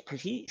 Maybe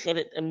because he said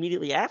it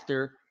immediately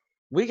after,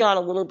 we got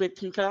a little bit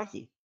too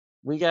cocky.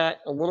 We got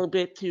a little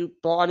bit too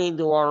bought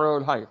into our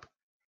own hype.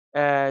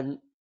 And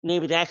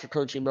maybe that's a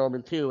coaching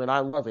moment too, and I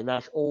love it.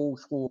 That's old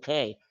school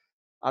K.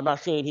 I'm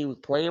not saying he was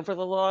playing for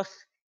the loss,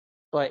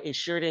 but it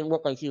sure didn't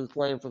look like he was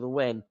playing for the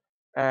win.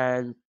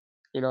 And,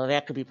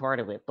 that could be part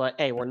of it. But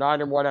hey, we're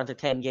 9-1 out of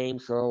 10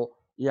 games, so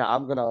yeah,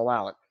 I'm going to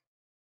allow it.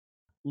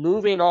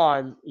 Moving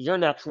on, your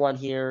next one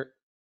here.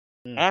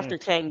 Mm-hmm. After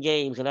 10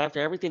 games and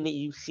after everything that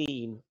you've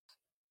seen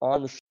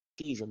on the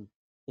season,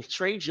 is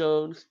Tre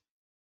Jones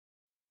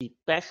the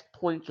best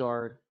point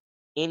guard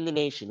in the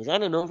nation? Is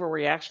that an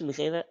overreaction to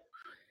say that?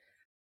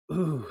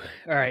 Ooh,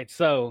 all right.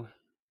 So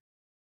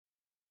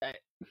I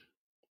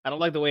don't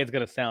like the way it's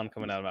going to sound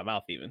coming out of my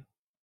mouth even.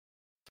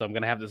 So I'm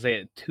going to have to say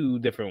it two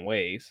different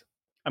ways.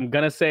 I'm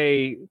going to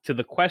say to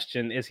the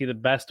question, is he the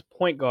best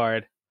point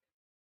guard?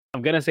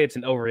 I'm going to say it's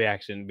an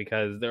overreaction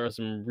because there are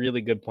some really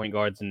good point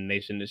guards in the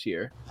nation this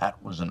year.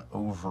 That was an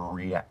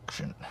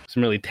overreaction.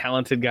 Some really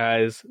talented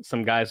guys,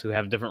 some guys who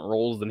have different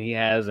roles than he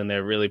has, and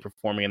they're really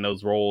performing in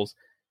those roles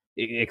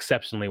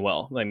exceptionally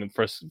well. I mean,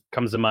 first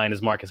comes to mind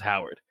is Marcus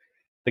Howard.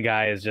 The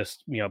guy is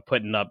just,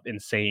 putting up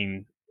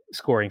insane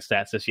scoring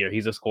stats this year.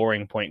 He's a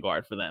scoring point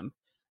guard for them.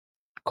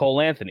 Cole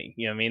Anthony,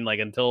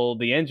 until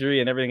the injury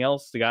and everything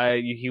else, the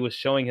guy, he was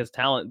showing his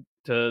talent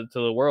to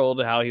the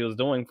world, how he was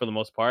doing for the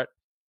most part.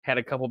 Had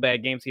a couple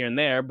bad games here and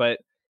there, but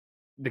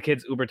the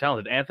kid's uber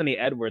talented. Anthony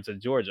Edwards of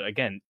Georgia,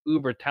 again,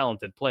 uber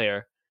talented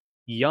player,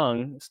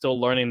 young, still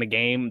learning the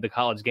game, the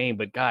college game,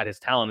 but God, his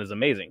talent is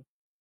amazing.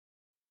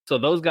 So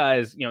those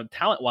guys,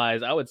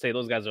 talent-wise, I would say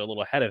those guys are a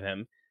little ahead of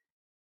him.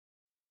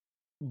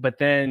 But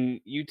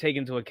then you take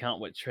into account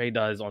what Tre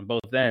does on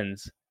both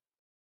ends.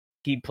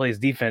 He plays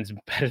defense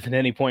better than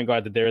any point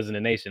guard that there is in the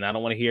nation. I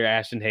don't want to hear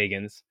Ashton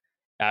Hagans.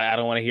 I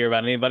don't want to hear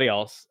about anybody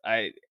else.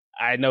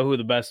 I know who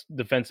the best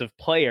defensive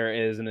player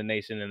is in the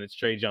nation, and it's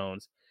Tre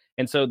Jones.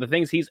 And so the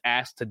things he's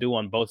asked to do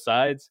on both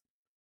sides,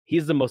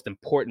 he's the most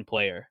important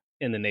player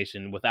in the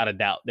nation, without a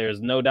doubt. There's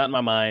no doubt in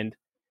my mind.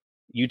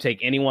 You take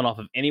anyone off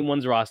of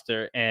anyone's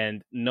roster,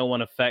 and no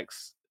one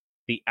affects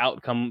the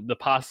outcome, the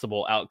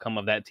possible outcome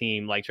of that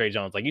team like Tre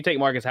Jones. Like, you take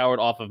Marcus Howard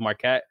off of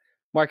Marquette,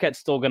 Marquette's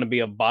still going to be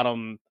a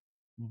bottom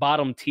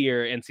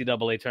tier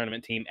NCAA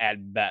tournament team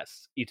at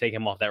best. You take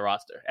him off that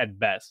roster at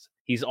best.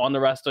 He's on the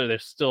roster. They're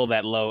still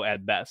that low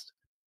at best.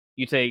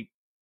 You take,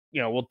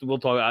 we'll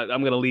talk.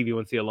 I'm going to leave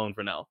UNC alone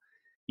for now.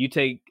 You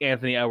take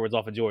Anthony Edwards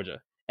off of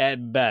Georgia.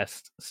 At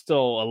best,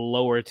 still a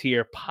lower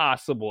tier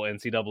possible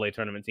NCAA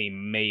tournament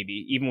team,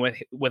 maybe, even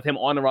with him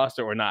on the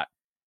roster or not.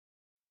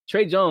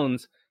 Tre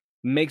Jones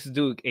makes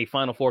Duke a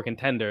Final Four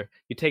contender.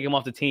 You take him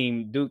off the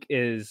team, Duke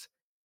is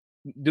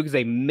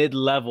a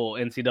mid-level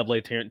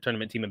NCAA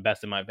tournament team at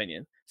best, in my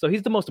opinion. So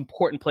he's the most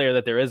important player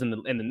that there is in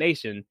the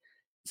nation.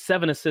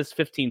 7 assists,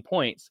 15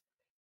 points.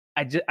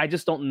 I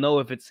just don't know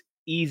if it's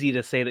easy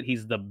to say that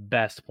he's the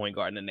best point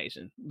guard in the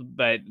nation.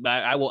 But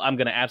I'm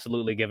going to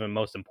absolutely give him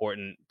most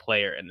important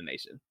player in the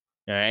nation.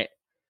 All right.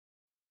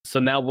 So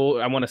now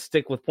I want to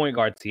stick with point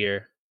guards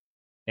here,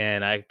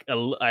 and I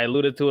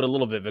alluded to it a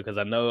little bit because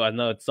I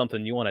know it's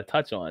something you want to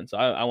touch on. So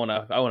I want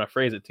to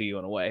phrase it to you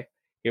in a way.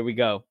 Here we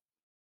go.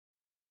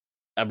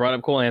 I brought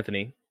up Cole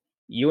Anthony.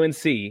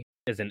 UNC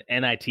is an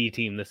NIT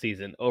team this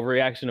season.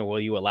 Overreaction, or will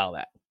you allow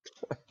that?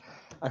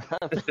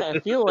 I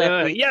feel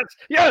like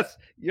yes.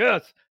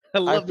 I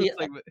love this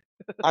segment.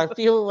 I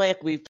feel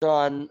like we've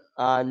done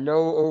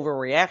no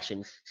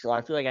overreactions, so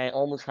I feel like I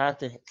almost have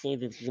to say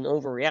this is an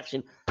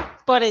overreaction,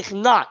 but it's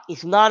not.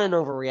 It's not an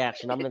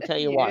overreaction. I'm going to tell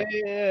you why.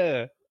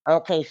 Yeah.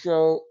 Okay,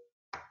 so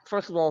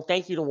first of all,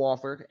 thank you to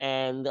Wofford,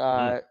 and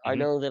I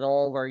know that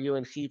all of our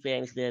UNC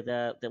fans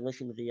that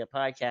listen to the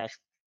podcast,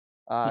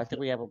 I think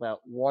we have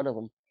about one of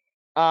them.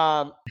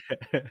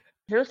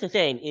 Here's the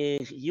thing: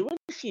 is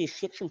UNC is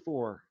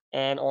 6-4,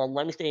 and on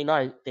Wednesday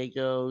night they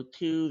go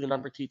to the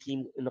number 2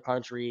 team in the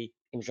country,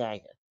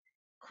 Gonzaga.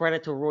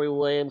 Credit to Roy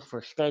Williams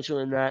for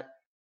scheduling that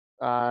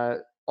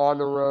on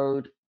the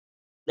road.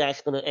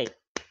 That's gonna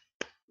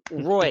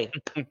Roy,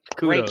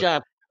 great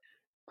job.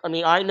 I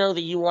mean, I know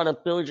that you want to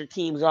build your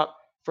teams up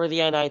for the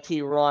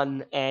NIT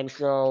run, and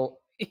so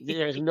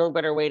there's no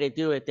better way to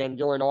do it than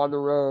going on the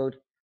road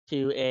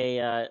to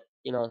a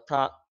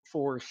top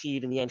 4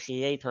 seed in the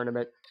NCAA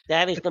tournament.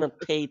 That is going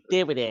to pay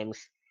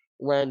dividends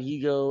when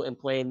you go and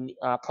play in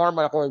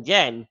Carmichael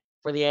again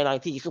for the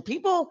NIT. So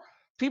people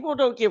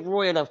don't give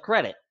Roy enough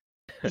credit.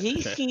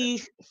 He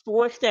sees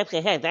 4 steps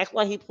ahead. That's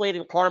why he played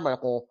in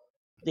Carmichael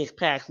this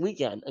past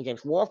weekend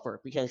against Wofford,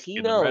 because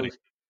he knows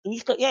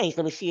he's going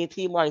to see a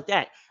team like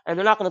that, and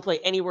they're not going to play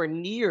anywhere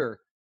near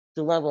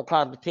the level of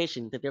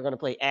competition that they're going to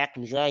play at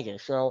Gonzaga.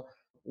 So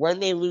when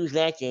they lose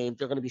that game,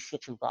 they're going to be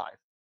 6-5.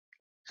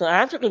 So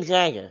after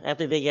Gonzaga,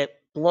 after they get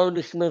blown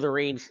to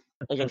smithereens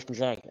against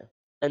Gonzaga,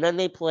 and then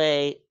they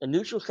play a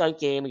neutral site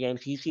game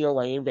against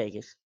UCLA in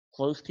Vegas,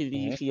 close to the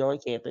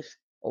UCLA campus,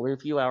 only a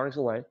few hours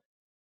away.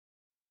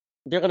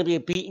 They're going to be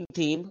a beaten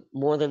team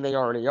more than they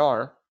already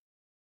are.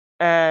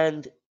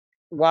 And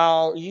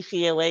while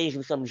UCLA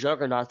isn't some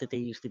juggernaut that they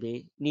used to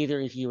be, neither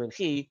is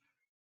UNC.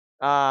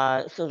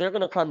 So they're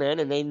going to come in,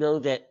 and they know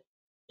that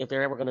if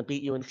they're ever going to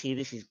beat UNC,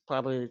 this is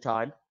probably the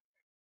time.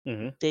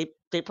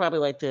 They probably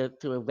like to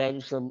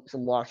avenge some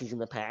losses in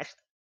the past.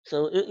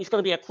 So it's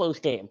going to be a close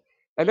game.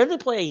 And then they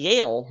play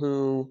Yale,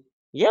 who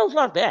Yale's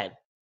not bad.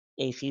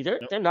 AC,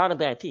 they're not a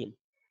bad team.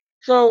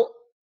 So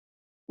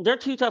they're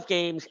 2 tough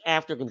games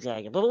after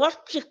Gonzaga. But let's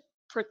just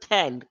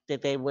pretend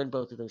that they win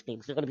both of those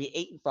games. They're going to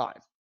be 8-5.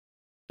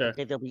 Sure.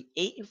 Okay, they'll be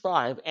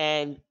 8-5,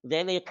 and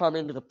then they come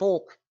into the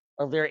bulk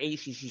of their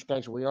ACC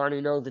schedule. We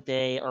already know that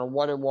they are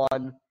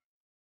 1-1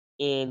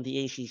 in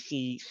the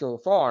ACC so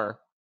far,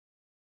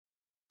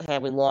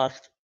 having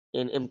lost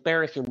in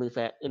embarrassingly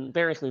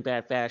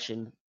bad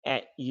fashion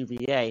at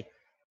UVA.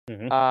 They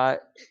got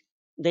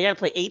to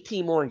play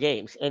 18 more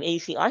games, and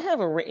AC, I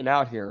have it written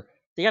out here.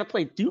 They got to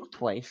play Duke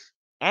twice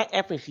at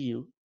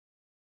FSU.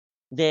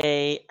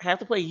 They have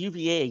to play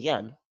UVA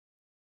again.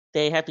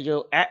 They have to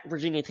go at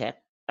Virginia Tech,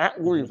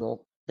 at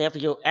Louisville. They have to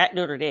go at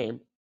Notre Dame,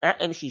 at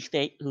NC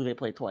State, who they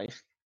play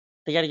twice.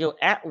 They got to go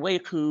at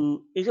Wake,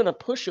 who isn't a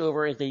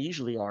pushover as they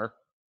usually are.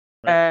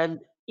 Right. And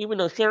even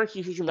though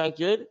Syracuse isn't that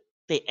good,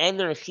 they end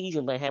their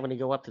season by having to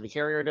go up to the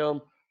Carrier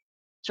Dome.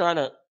 Trying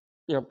to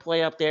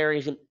play up there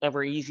isn't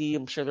ever easy.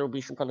 I'm sure there will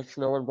be some kind of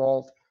snow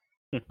involved.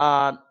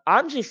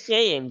 I'm just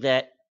saying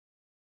that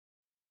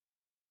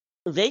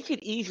they could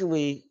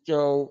easily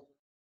go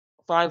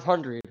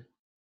 500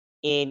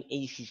 in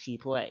ACC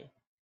play.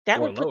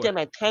 That would put them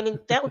at 10.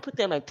 That would put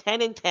them at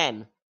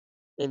 10-10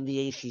 in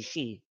the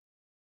ACC,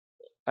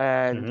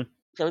 and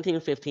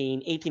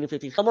 17-15,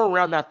 18-15, somewhere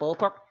around that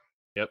ballpark.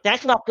 Yep.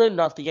 That's not good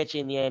enough to get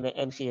you in the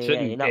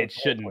NCAA. It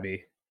shouldn't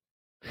be.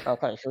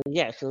 Okay,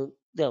 so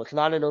no, it's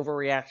not an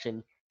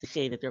overreaction to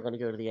say that they're going to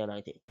go to the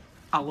NIT.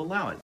 I'll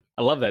allow it.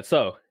 I love that.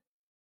 So,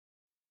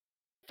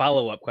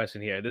 follow-up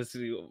question here. This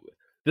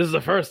is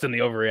the first in the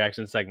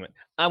overreaction segment.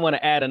 I want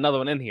to add another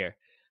one in here.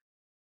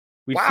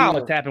 We've seen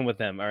what's happened with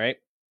them, all right?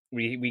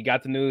 We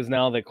got the news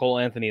now that Cole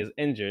Anthony is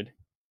injured.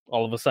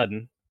 All of a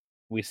sudden,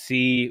 we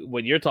see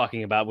what you're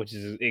talking about, which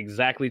is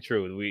exactly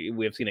true.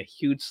 We have seen a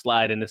huge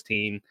slide in this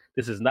team.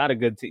 This is not a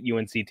good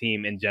UNC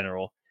team in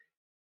general.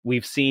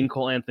 We've seen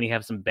Cole Anthony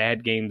have some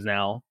bad games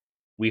now.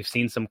 We've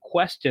seen some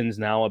questions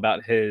now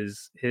about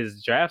his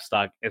draft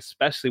stock,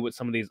 especially with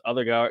some of these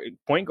other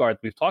point guards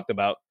we've talked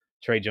about,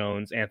 Trey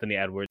Jones, Anthony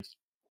Edwards,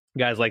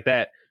 guys like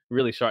that,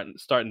 really starting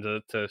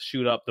to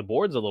shoot up the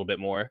boards a little bit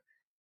more.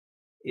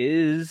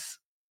 Is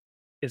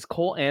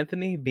Cole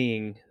Anthony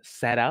being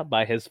sat out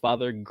by his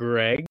father,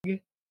 Greg,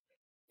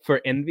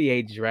 for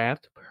NBA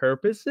draft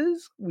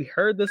purposes? We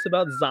heard this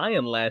about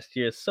Zion last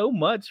year so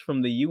much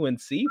from the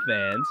UNC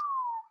fans.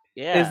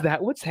 Yeah. Is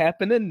that what's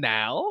happening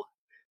now?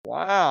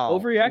 Wow.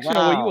 Overreaction,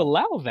 or will you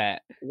allow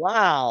that?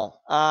 Wow.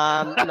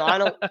 I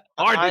don't.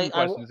 Hard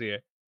questions here.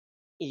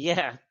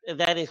 Yeah,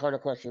 that is hard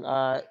question.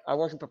 I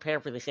wasn't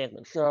prepared for this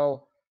segment,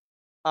 so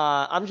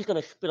I'm just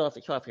gonna spit off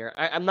the cuff here.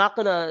 I'm not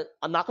gonna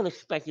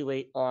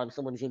speculate on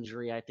someone's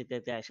injury. I think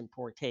that's in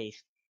poor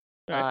taste.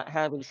 Right.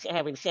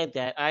 Having said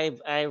that,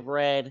 I've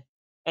read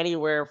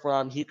anywhere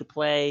from he could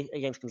play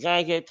against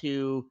Gonzaga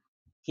to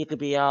he could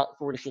be out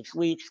 4 to 6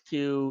 weeks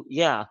to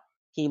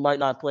he might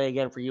not play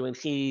again for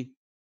UNC.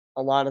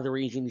 A lot of the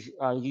reasons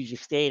you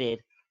just stated.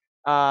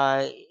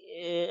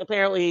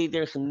 Apparently,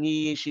 there's some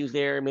knee issues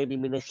there, maybe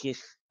meniscus.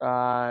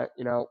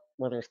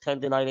 Whether it's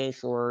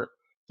tendonitis or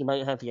he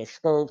might have to get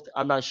scoped.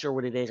 I'm not sure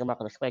what it is. I'm not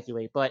going to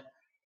speculate, but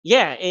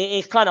yeah,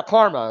 it's kind of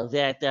karma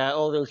that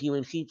all those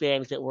UNC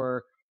fans that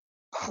were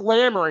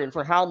clamoring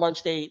for how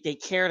much they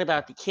cared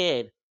about the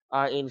kid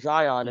in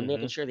Zion and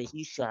making sure that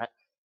he's shot.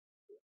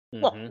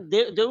 Look,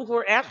 those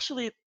were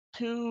actually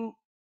two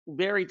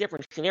very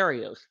different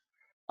scenarios.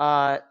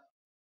 On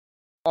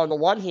the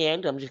one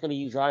hand, I'm just going to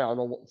use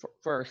Zion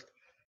first.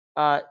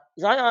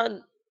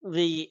 Zion,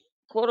 the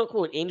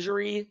quote-unquote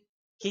injury,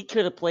 he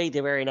could have played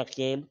the very next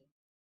game.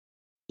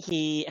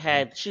 He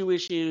had shoe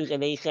issues,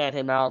 and they sat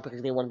him out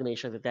because they wanted to make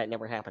sure that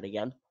never happened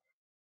again.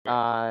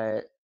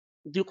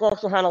 Duke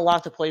also had a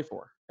lot to play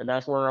for, and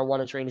that's where I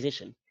want to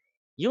transition.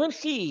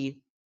 UNC,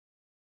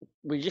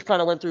 we just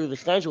kind of went through the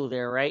schedule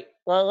there, right?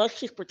 Well, let's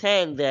just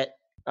pretend that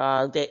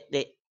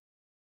that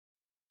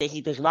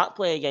he does not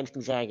play against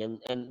Gonzaga,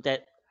 and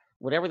that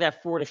whatever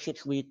that 4 to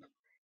 6 week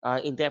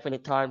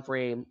indefinite time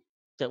frame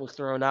that was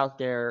thrown out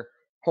there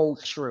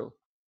holds true.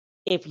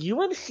 If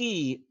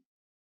UNC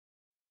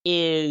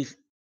is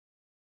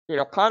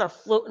kind of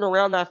floating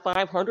around that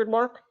 500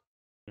 mark,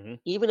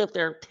 even if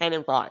they're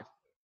 10-5,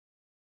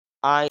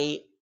 I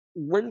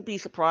wouldn't be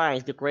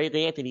surprised if Greg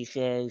Anthony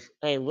says,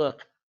 "Hey,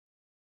 look,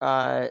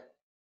 they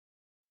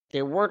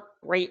weren't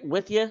great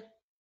with you.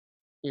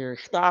 Your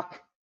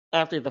stock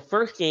after the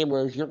first game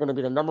was you're going to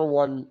be the number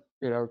one,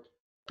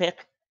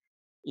 pick.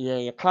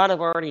 You're kind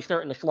of already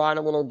starting to slide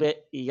a little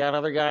bit. You got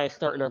other guys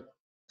starting to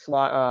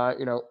slide,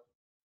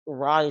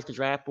 rise to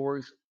draft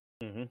boards.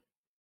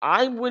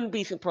 I wouldn't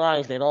be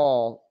surprised at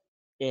all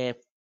if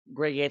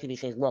Greg Anthony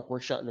says, "Look, we're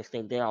shutting this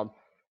thing down."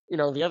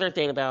 The other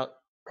thing about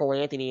Cole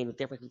Anthony and the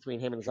difference between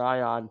him and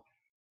Zion,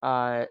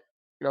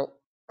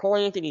 Cole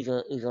Anthony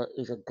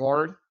is a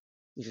guard.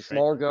 He's a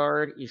small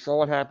guard. You saw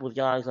what happened with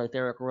guys like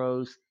Derrick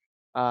Rose.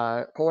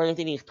 Cole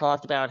Anthony has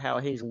talked about how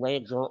his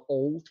legs are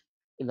old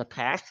in the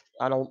past.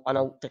 I don't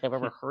think I've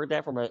ever heard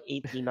that from an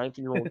 18,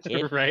 19-year-old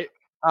kid. Right.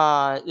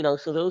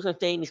 So those are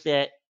things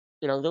that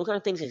those are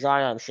things that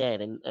Zion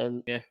said,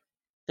 and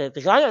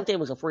the Zion thing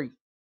was a free.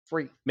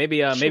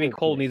 Maybe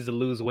Cole needs to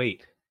lose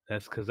weight.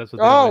 That's because that's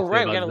what. Oh,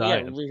 right.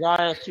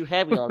 Zion's too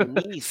heavy on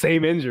the knees.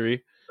 Same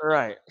injury.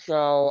 Right.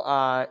 So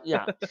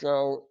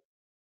So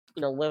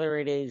whether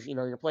it is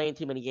you're playing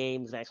too many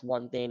games, that's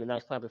one thing, and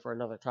that's probably for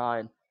another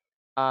time.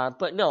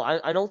 But no,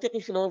 I don't think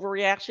it's an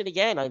overreaction.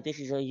 Again, this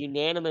is a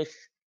unanimous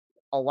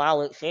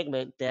allow it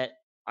segment that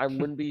I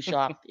wouldn't be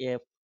shocked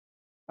if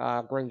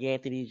Greg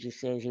Anthony just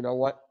says, "You know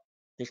what,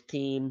 this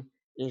team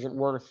isn't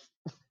worth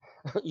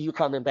you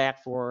coming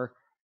back for.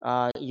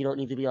 You don't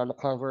need to be on the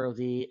cover of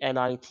the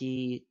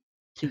NIT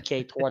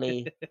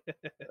 2K20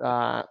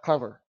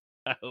 cover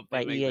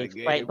by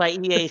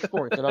EA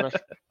Sports,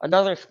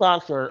 another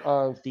sponsor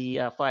of the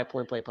 5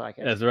 Point Play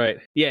podcast." That's right.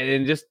 Yeah,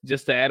 and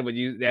just to add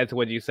to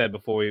what you said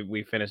before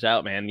we finish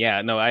out, man.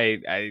 Yeah, no,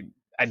 I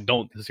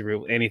don't disagree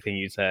with anything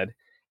you said.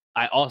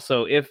 I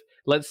also, if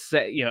let's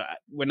say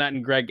we're not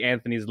in Greg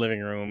Anthony's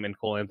living room and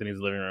Cole Anthony's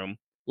living room,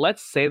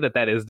 let's say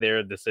that is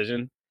their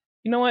decision.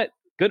 You know what?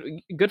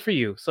 Good for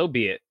you. So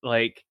be it.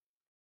 Like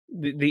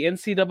the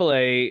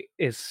NCAA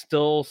is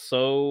still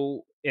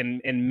so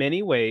in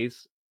many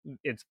ways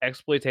it's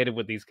exploitative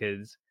with these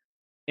kids,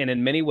 and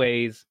in many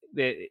ways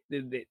that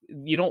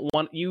you don't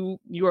want you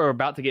are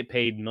about to get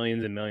paid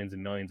millions and millions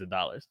and millions of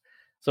dollars.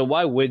 So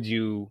why would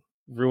you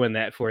ruin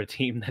that for a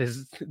team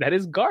that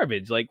is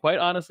garbage? Like, quite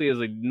honestly, is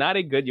not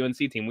a good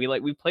UNC team.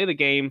 We play the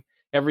game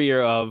every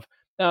year of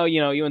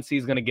UNC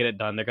is going to get it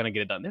done. They're going to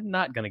get it done. They're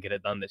not going to get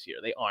it done this year.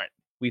 They aren't.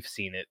 We've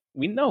seen it.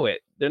 We know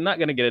it. They're not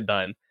going to get it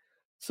done.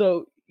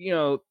 So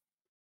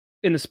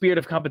in the spirit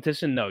of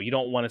competition, no, you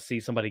don't want to see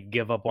somebody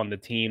give up on the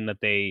team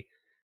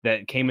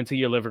that came into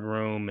your living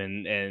room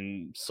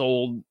and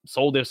sold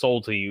their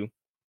soul to you.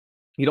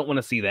 You don't want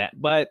to see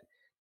that. But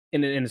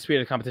in the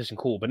spirit of competition,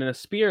 cool. But in the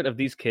spirit of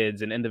these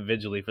kids and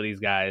individually for these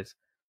guys,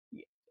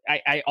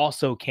 I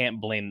also can't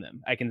blame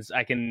them. I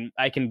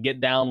can get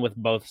down with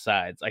both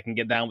sides. I can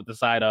get down with the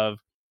side of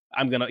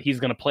he's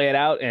gonna play it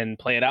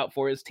out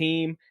for his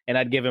team, and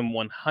I'd give him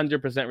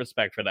 100%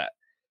 respect for that.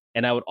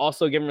 And I would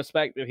also give him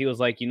respect if he was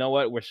like, you know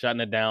what, we're shutting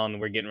it down,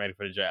 we're getting ready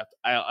for the draft.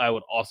 I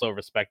would also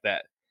respect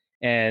that.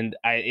 And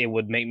it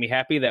would make me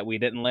happy that we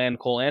didn't land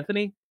Cole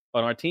Anthony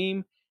on our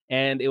team.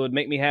 And it would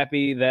make me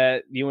happy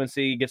that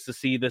UNC gets to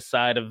see this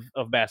side of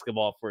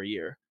basketball for a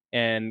year.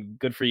 And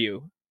good for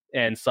you.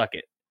 And suck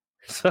it.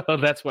 So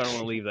that's where I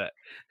want to leave that.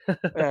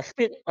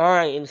 All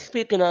right. And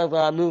speaking of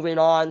moving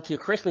on to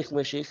Christmas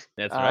wishes.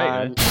 That's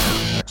right.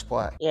 Next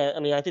play. Yeah, I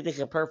mean, I think this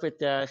is a perfect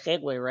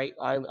segue, right?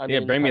 I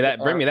mean, bring me that.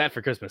 Bring me that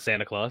for Christmas,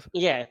 Santa Claus.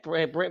 Yeah,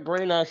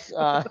 bring us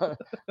UNC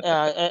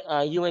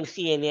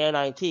and the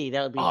NIT.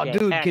 That would be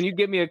fantastic. Dude, can you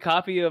get me a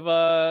copy of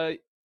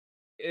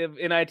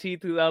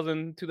NIT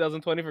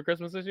 2020 for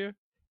Christmas this year?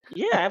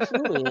 Yeah,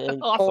 absolutely.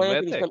 And Awesome,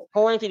 man. Thanks.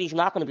 Cole Anthony's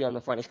not going to be on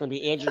the front. It's going to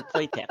be Andrew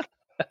Platek.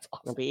 That's It's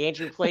going awesome. to be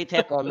Andrew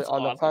Platek on That's the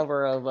awesome.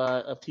 cover of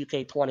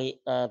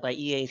 2K20 by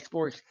EA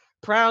Sports,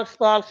 proud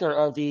sponsor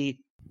of the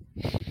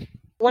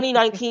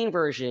 2019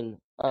 version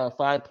of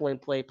 5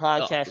 Point Play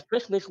podcast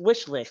Christmas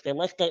wish list. And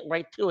let's get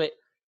right to it.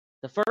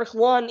 The first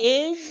one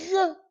is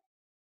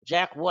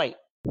Jack White.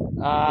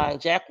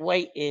 Jack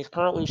White is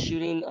currently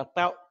shooting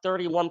about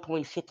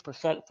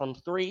 31.6% from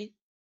three.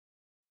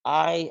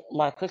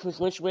 My Christmas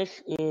wish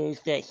list is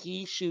that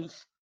he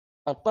shoots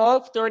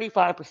above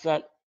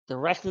 35% the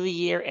rest of the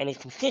year and is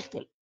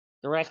consistent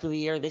the rest of the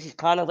year. This is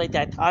kind of like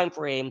that time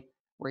frame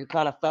where he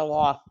kind of fell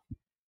off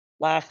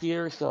last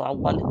year, so I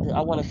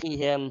want to see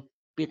him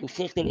be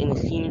consistent in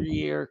his senior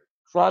year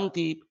from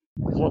deep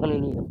because we're going to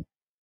need him.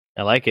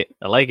 I like it.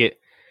 All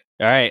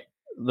right,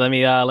 let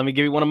me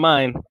give you one of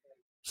mine.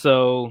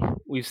 So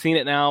we've seen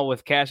it now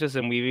with Cassius,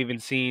 and we've even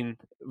seen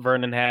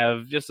Vernon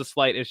have just a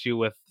slight issue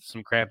with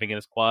some cramping in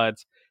his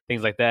quads,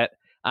 things like that.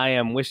 I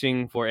am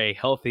wishing for a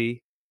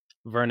healthy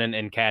Vernon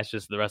and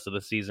Cassius the rest of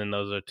the season.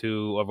 Those are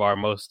two of our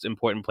most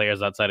important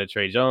players outside of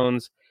Trey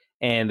Jones.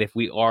 And if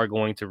we are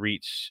going to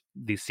reach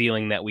the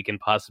ceiling that we can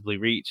possibly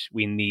reach,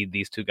 we need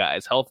these two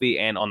guys healthy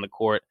and on the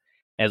court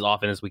as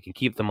often as we can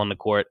keep them on the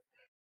court.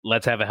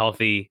 Let's have a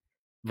healthy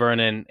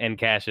Vernon and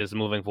Cassius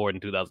moving forward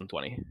in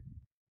 2020.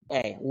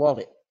 Hey, love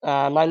it.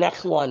 My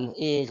next one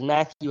is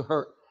Matthew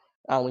Hurt.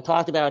 We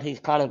talked about his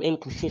kind of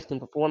inconsistent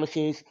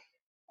performances.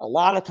 A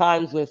lot of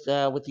times with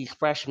these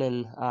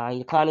freshmen,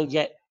 you kind of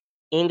get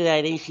into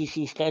that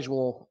ACC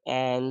schedule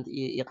and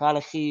you kind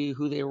of see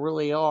who they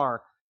really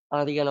are.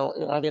 Are they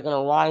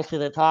gonna rise to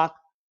the top,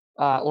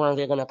 or are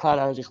they gonna kind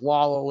of just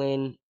wallow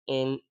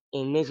in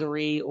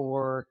misery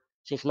or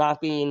just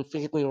not being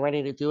physically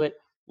ready to do it?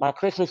 My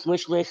Christmas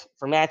wish list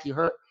for Matthew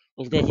Hurt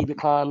is that he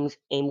becomes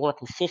a more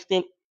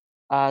consistent,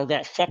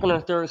 that second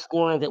or third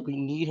scorer that we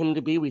need him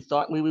to be. We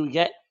thought we would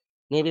get.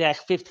 Maybe that's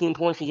 15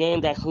 points a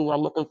game. That's who I'm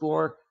looking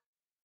for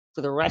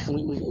the rest.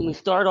 We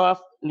start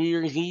off New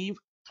Year's Eve,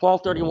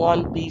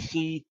 12:31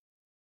 BC.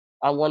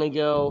 I want to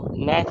go.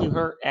 Matthew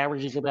Hurt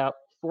averages about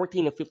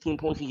 14 to 15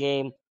 points a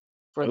game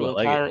for the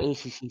entire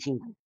ACC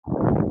season.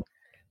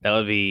 That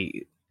would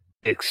be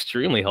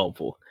extremely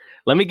helpful.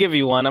 Let me give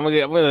you one. I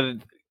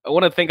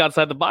want to think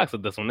outside the box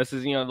with this one. This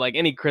is, like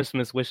any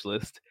Christmas wish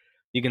list.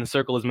 You can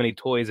circle as many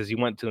toys as you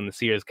want to in the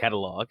Sears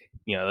catalog.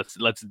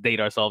 Let's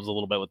date ourselves a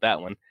little bit with that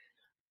one.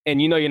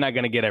 And you're not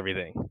going to get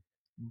everything.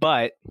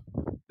 But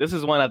this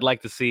is one I'd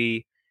like to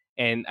see,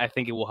 and I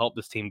think it will help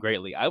this team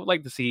greatly. I would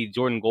like to see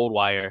Jordan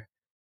Goldwire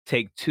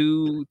take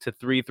 2 to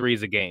 3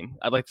 threes a game.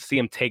 I'd like to see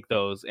him take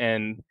those,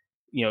 and,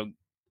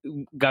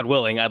 God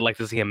willing, I'd like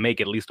to see him make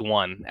at least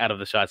one out of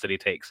the shots that he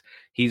takes.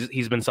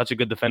 He's been such a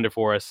good defender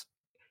for us.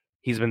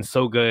 He's been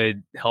so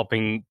good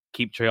helping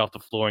keep Trey off the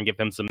floor and give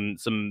him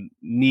some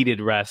needed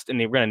rest, and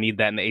we're going to need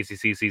that in the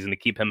ACC season to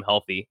keep him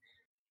healthy.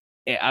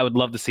 I would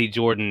love to see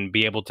Jordan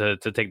be able to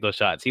take those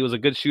shots. He was a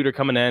good shooter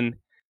coming in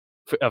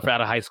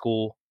out of high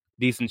school,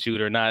 decent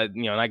shooter, not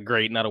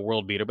great, not a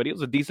world beater, but he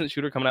was a decent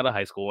shooter coming out of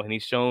high school, and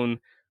he's shown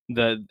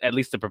at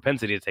least the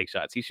propensity to take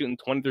shots. He's shooting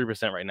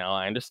 23% right now.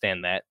 I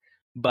understand that,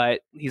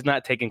 but he's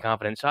not taking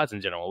confident shots in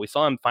general. We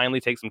saw him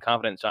finally take some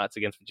confident shots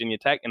against Virginia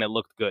Tech, and it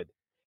looked good.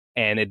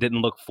 And it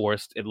didn't look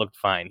forced. It looked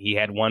fine. He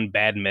had one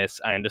bad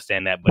miss. I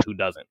understand that, but who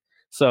doesn't?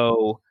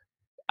 So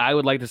I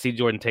would like to see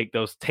Jordan take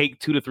 2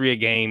 to 3 a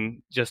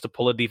game just to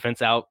pull a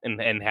defense out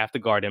and have to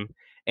guard him.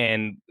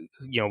 And,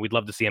 we'd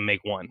love to see him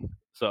make one.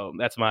 So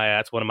that's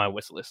one of my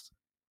wish lists.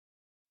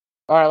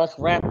 All right, let's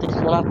wrap this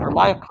one up for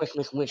my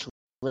Christmas wish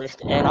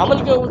list. And I'm going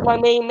to go with my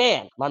main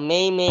man,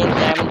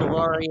 Gavin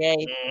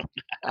DeLaurier.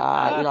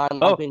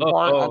 I've been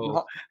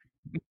hard.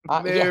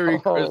 Merry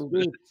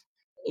Christmas.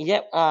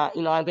 Yep,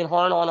 I've been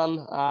hard on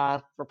him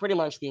for pretty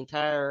much the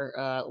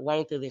entire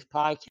length of this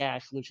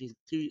podcast, which is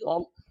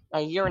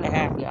a year and a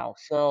half now.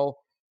 So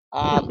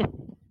I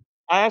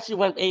actually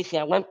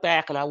went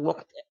back and I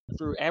looked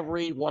through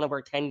every one of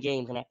our 10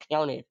 games, and I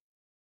counted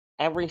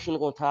every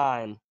single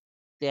time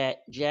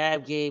that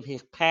Jab gave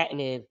his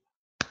patented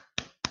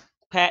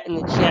pat in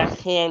the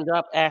chest, hand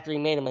up after he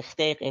made a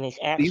mistake, and it's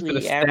actually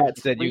these are the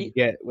stats that you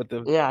get with the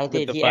I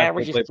did. The he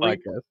averages 3.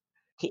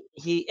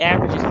 He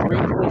averages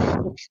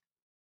 3.6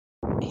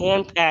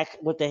 hand pass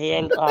with the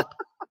hand up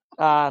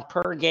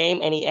per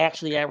game, and he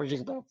actually averages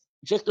about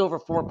just over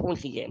 4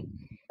 points a game.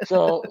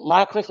 So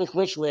my Christmas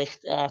wish list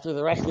through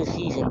the rest of the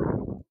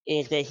season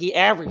is that he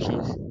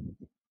averages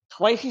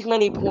twice as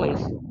many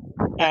points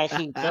as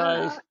he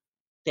does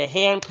the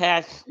hand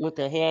pass with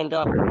the hand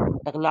up,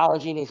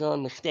 acknowledging his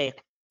own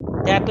mistake.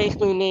 That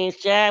basically means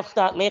Jab,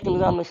 stop making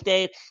dumb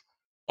mistakes,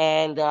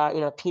 and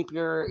keep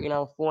your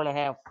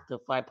 4.5 to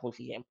 5 points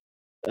a game.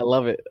 I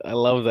love it. I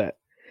love that.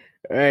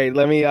 All right,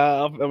 let me.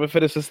 I'm gonna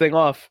finish this thing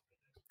off.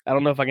 I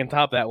don't know if I can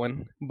top that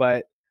one,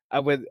 but I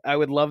would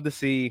love to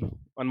see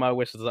on my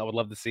wish list. I would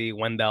love to see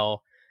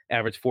Wendell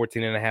average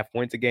 14.5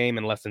 points a game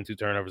and less than 2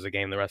 turnovers a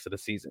game the rest of the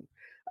season.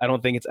 I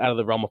don't think it's out of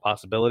the realm of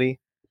possibility.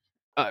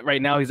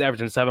 Right now, he's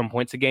averaging 7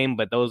 points a game,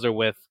 but those are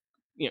with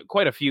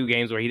quite a few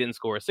games where he didn't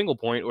score a single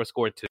point or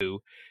score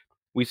two.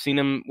 We've seen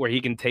him where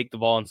he can take the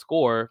ball and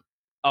score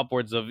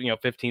upwards of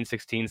 15,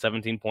 16,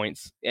 17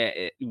 points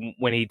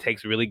when he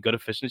takes really good,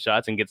 efficient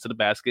shots and gets to the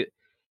basket.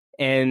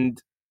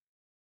 And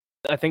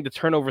I think the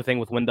turnover thing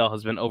with Wendell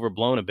has been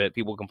overblown a bit.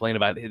 People complain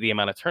about the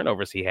amount of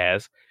turnovers he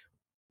has.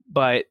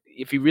 But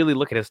if you really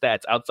look at his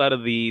stats, outside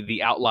of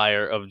the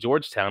outlier of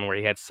Georgetown, where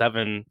he had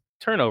 7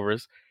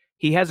 turnovers,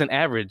 he hasn't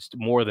averaged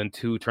more than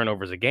 2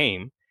 turnovers a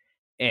game.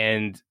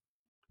 And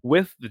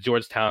with the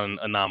Georgetown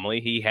anomaly,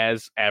 he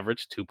has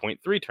averaged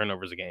 2.3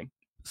 turnovers a game.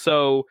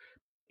 So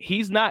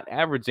he's not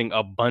averaging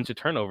a bunch of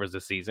turnovers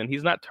this season.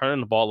 He's not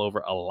turning the ball over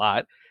a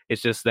lot.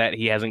 It's just that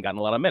he hasn't gotten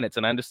a lot of minutes.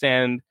 And I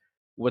understand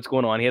what's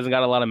going on. He hasn't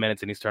got a lot of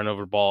minutes and he's turning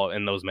over the ball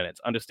in those minutes.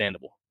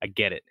 Understandable. I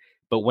get it.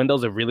 But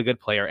Wendell's a really good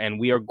player and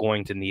we are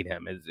going to need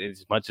him.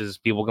 As much as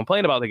people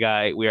complain about the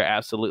guy, we are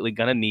absolutely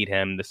going to need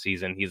him this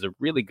season. He's a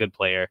really good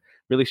player,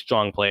 really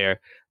strong player.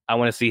 I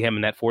want to see him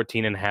in that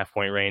 14.5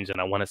 point range, and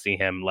I want to see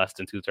him less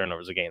than 2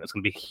 turnovers a game. That's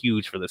going to be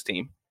huge for this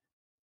team.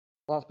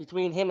 Well, it's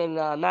between him and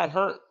Matt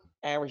Hurt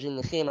averaging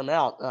the same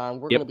amount.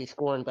 We're going to be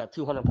scoring about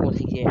 200 points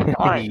a game.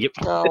 All right. Yep.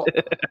 So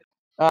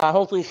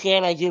hopefully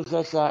Santa gives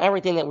us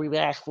everything that we've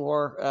asked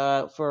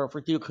for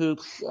Duke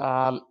Hoops.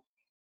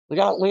 We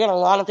got a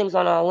lot of things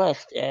on our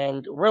list,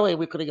 and really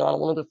we could have gone a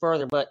little bit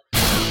further, but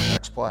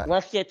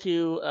let's get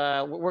to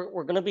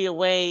we're going to be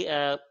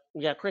away.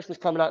 We got Christmas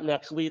coming up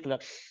next week,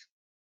 next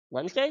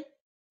Wednesday.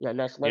 Yeah,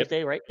 next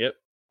Wednesday, right? Yep.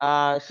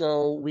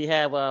 So we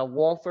have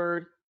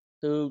Walford,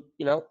 who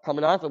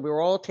coming off, and we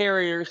were all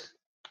Terriers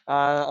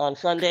on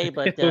Sunday,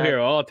 but we were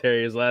all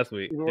Terriers last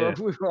week. We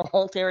were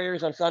all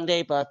Terriers on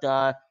Sunday, but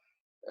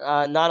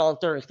not on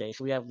Thursday.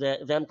 So we have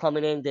them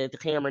coming in the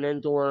Cameron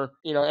Indoor.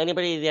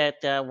 Anybody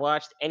that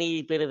watched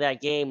any bit of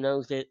that game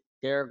knows that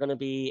they're going to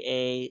be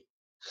a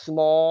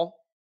small,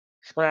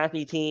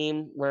 scrappy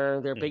team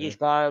where their biggest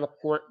guy on the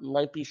court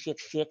might be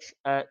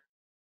 6'6"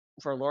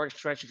 for large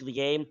stretches of the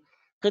game.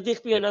 Could this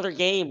be another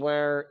game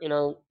where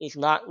it's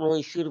not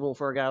really suitable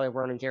for a guy like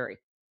Vernon Carey?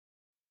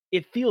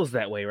 It feels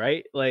that way,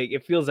 right? Like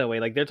it feels that way.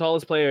 Like their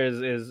tallest player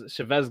is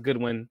Chavez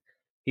Goodwin.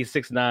 He's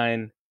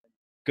 6'9".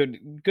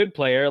 Good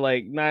player.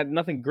 Like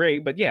nothing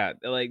great, but yeah,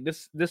 like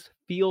this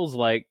feels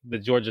like the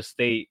Georgia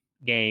State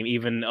game,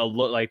 even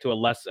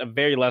to a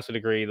very lesser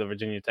degree the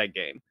Virginia Tech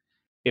game.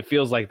 It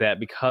feels like that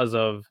because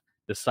of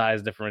the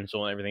size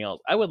differential and everything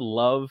else. I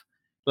love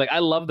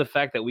the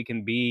fact that we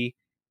can be,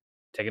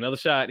 take another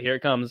shot, here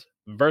it comes,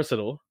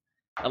 versatile.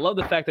 I love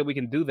the fact that we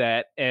can do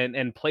that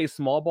and play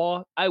small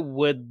ball. I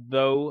would,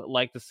 though,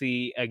 like to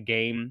see a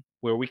game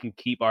where we can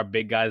keep our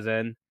big guys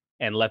in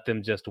and let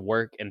them just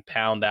work and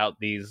pound out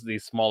these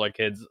smaller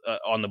kids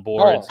on the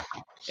boards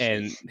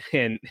and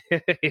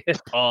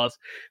pause,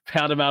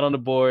 pound them out on the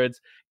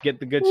boards, get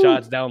the good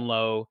shots down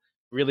low,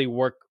 really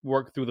work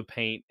through the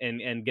paint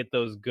and get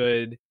those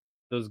good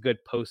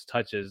post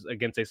touches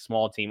against a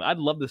small team. I'd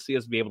love to see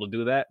us be able to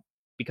do that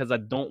because I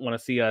don't want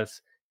to see us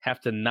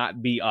have to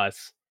not be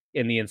us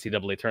in the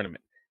NCAA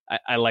tournament.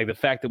 I like the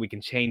fact that we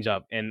can change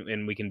up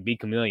and we can be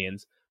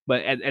chameleons,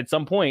 but at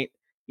some point,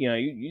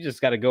 you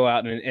just got to go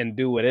out and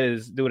do what it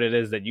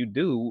is that you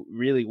do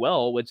really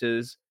well, which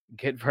is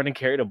get Vernon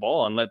Carey the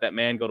ball and let that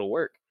man go to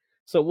work.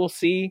 So we'll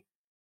see.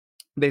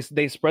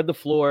 They spread the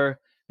floor.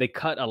 They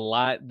cut a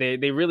lot.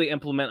 They really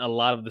implement a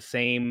lot of the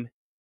same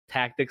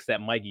tactics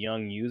that Mike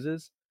Young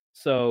uses.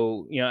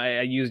 So,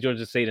 I use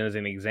Georgia State as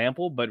an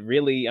example, but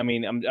really, I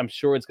mean, I'm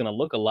sure it's going to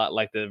look a lot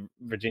like the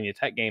Virginia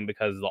Tech game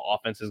because the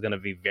offense is going to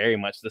be very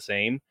much the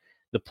same.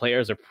 The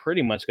players are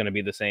pretty much going to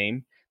be the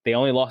same. They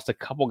only lost a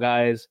couple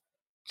guys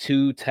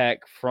to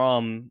Tech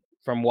from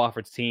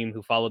Wofford's team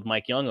who followed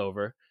Mike Young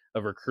over,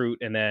 a recruit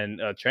and then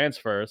a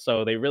transfer.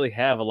 So they really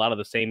have a lot of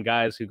the same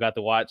guys who got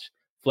to watch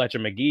Fletcher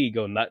McGee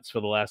go nuts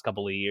for the last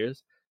couple of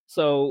years.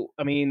 So,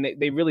 I mean,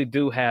 they really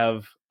do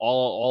have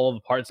all of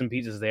the parts and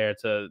pieces there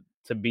to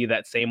be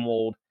that same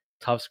old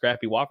tough,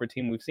 scrappy Wofford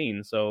team we've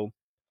seen. So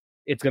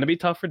it's going to be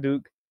tough for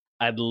Duke.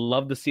 I'd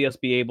love to see us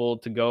be able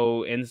to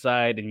go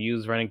inside and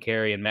use Vernon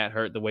Carey and Matt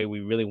Hurt the way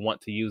we really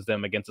want to use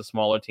them against a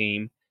smaller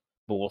team,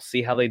 but we'll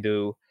see how they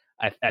do.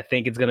 I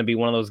think it's going to be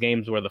one of those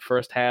games where the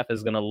first half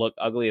is going to look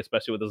ugly,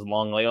 especially with this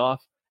long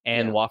layoff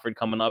and Wofford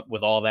coming up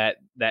with all that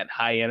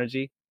high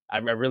energy. I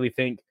really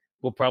think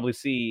we'll probably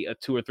see a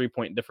 2 or 3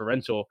 point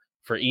differential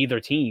for either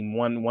team,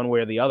 one way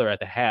or the other at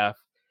the half.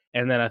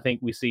 And then I think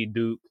we see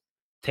Duke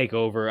take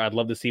over. I'd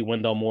love to see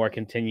Wendell Moore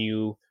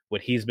continue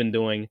what he's been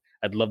doing.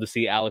 I'd love to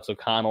see Alex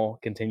O'Connell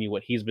continue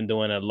what he's been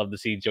doing. I'd love to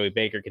see Joey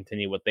Baker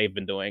continue what they've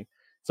been doing.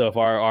 So if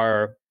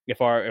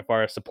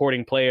our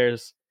supporting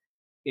players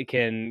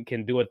can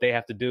do what they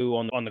have to do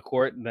on the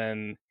court,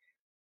 then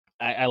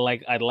I'd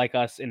like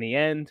us in the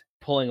end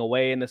pulling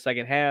away in the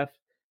second half.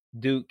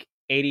 Duke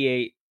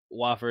 88,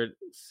 Wofford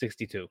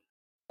 62.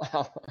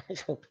 Wow,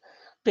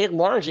 big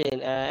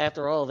margin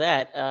after all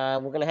that.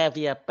 We're gonna have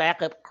the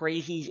backup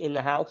crazies in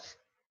the house.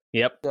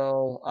 Yep.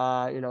 So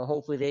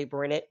hopefully they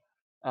bring it.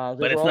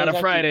 But it's not a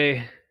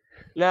Friday.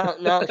 No,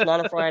 it's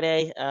not a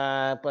Friday.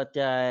 But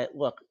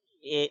look,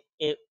 it.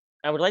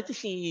 I would like to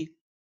see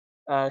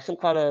some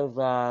kind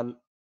of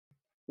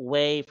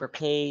way for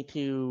Kay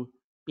to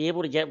be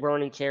able to get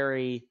Vernon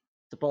Carey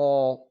the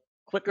ball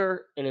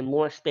quicker and in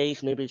more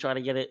space. Maybe try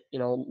to get it,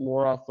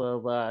 more off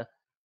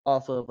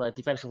of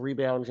defensive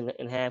rebounds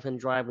and have him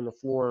driving the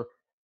floor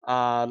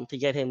to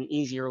get him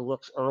easier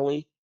looks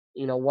early.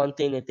 One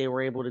thing that they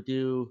were able to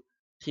do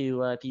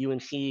to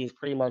UNC is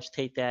pretty much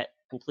take that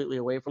completely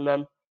away from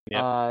them.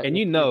 Yeah, and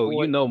you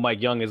know,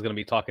 Mike Young is going to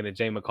be talking to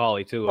Jay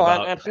McCauley too Oh,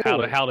 about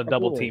absolutely. how to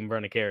double Absolutely. team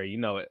Vernon Carey. You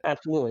know it.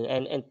 Absolutely,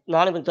 and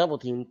not even double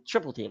team,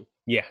 triple team.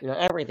 Yeah,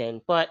 Everything.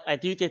 But I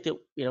do think that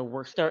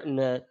we're starting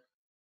to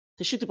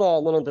shoot the ball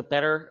a little bit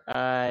better.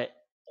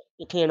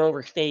 You can't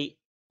overstate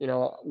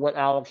what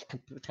Alex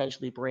could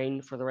potentially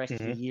bring for the rest of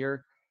the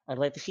year. I'd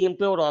like to see him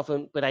build off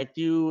him, but I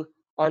do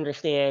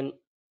understand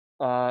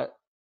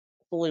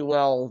fully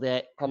well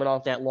that coming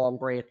off that long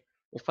break,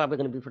 it's probably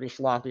going to be pretty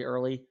sloppy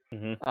early.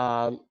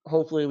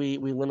 Hopefully,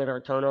 we limit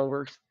our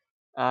turnovers.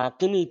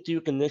 Give me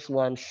Duke in this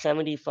one,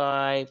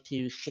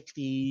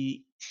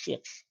 75-66.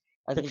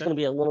 I think it's going to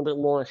be a little bit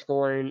lower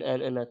scoring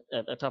and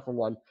a tougher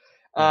one.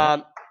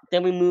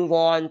 Then we move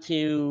on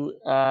to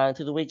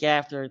the week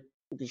after,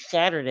 the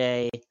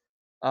Saturday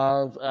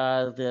of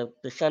the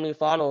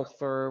semifinals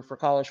for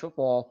college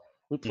football.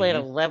 We play at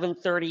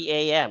 11:30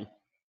 a.m.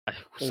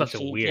 Such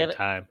a weird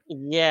time.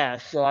 Yeah,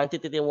 so I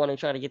think that they want to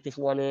try to get this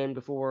one in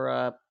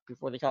before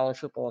the college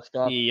football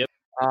stuff. Yep.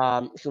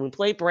 So we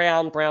play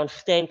Brown. Brown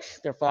stinks.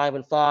 They're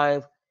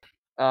 5-5.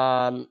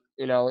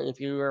 If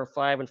you are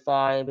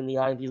 5-5 in the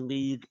Ivy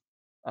League,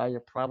 you're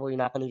probably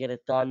not going to get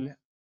it done.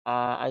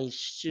 I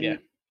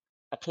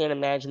can't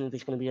imagine that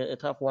it's going to be a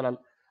tough one.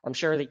 I'm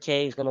sure that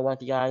Kay is going to let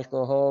the guys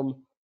go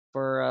home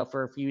for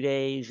a few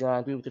days,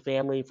 be with the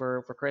family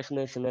for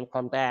Christmas, and then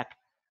come back.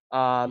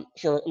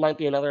 So it might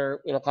be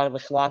another, kind of a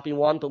sloppy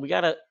one, but we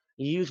got to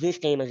use this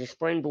game as a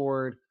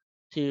springboard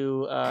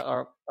to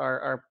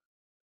our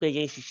big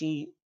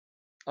ACC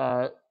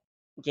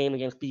game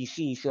against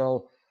BC.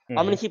 So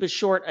I'm going to keep it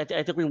short. I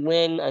think we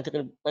win. I think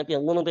it might be a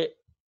little bit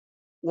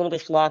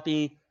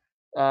sloppy,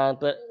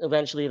 but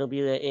eventually it'll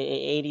be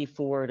an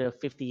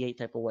 84-58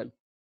 type of win.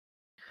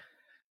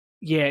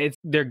 Yeah,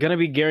 they're going to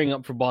be gearing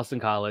up for Boston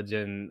College,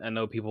 and I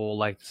know people will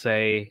like to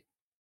say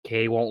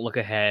Kay won't look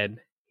ahead.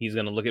 He's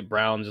going to look at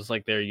Brown just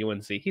like they're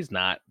UNC. He's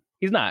not.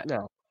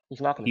 No,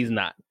 he's not. He's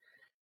not.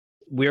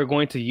 We're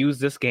going to use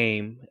this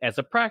game as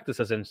a practice,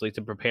 essentially,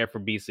 to prepare for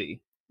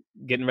BC.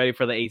 Getting ready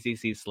for the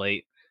ACC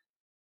slate.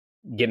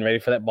 Getting ready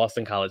for that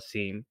Boston College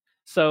team.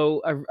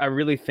 So I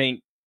really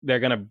think they're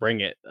going to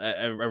bring it.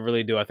 I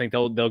really do. I think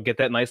they'll get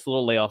that nice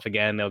little layoff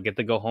again. They'll get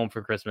to go home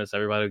for Christmas.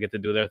 Everybody will get to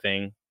do their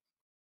thing.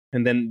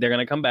 And then they're going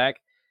to come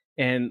back.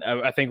 And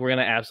I think we're going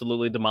to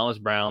absolutely demolish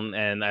Brown.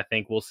 And I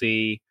think we'll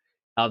see,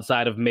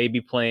 outside of maybe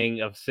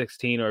playing a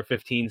 16 or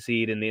 15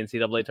 seed in the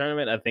NCAA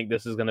tournament, I think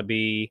this is going to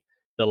be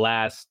the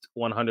last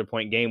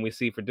 100-point game we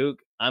see for Duke.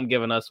 I'm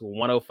giving us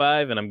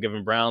 105, and I'm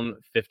giving Brown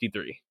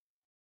 53.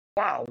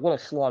 Wow, what a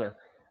slaughter.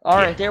 All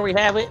right, there we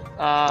have it.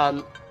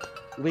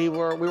 We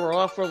were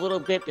off for a little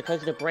bit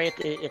because of the break.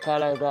 It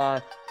kind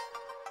of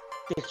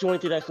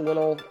disjointed us a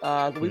little.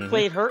 We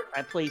played hurt.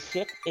 I played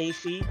sick,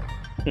 AC.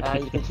 You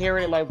can hear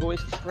it in my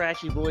voice, the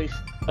scratchy voice.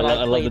 I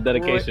love the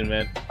dedication,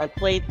 man. I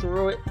played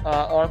through it.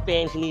 Our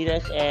fans need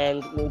us,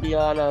 and we'll be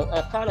on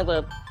a kind of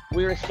a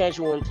weird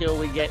schedule until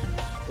we get,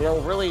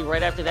 really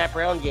right after that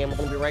Brown game. We're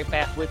going to be right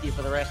back with you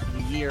for the rest of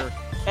the year.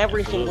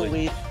 Every single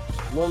week.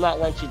 We'll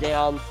not let you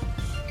down.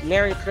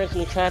 Merry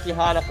Christmas, Happy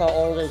Hanukkah,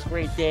 all those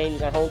great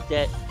things. I hope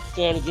that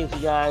Santa gives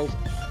you guys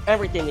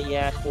everything that you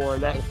ask for,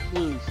 and that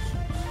includes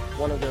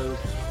one of those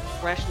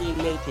freshly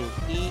minted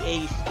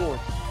EA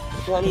Sports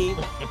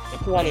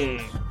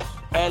 2020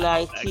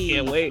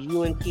 NIT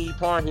UNC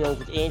Tar Heels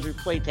with Andrew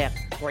Platek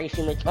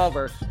gracing the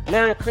cover.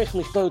 Merry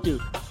Christmas, go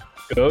Duke!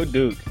 Go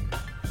Duke!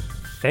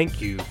 Thank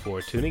you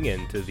for tuning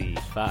in to the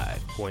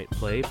 5 Point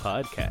Play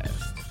Podcast,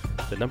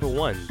 the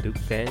 #1 Duke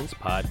fans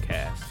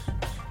podcast.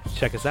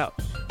 Check us out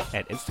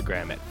at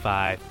Instagram at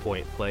 5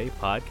 Point Play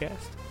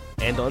Podcast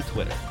and on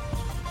Twitter,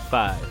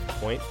 5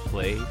 Point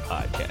Play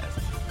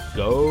Podcast.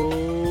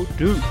 Go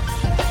Duke!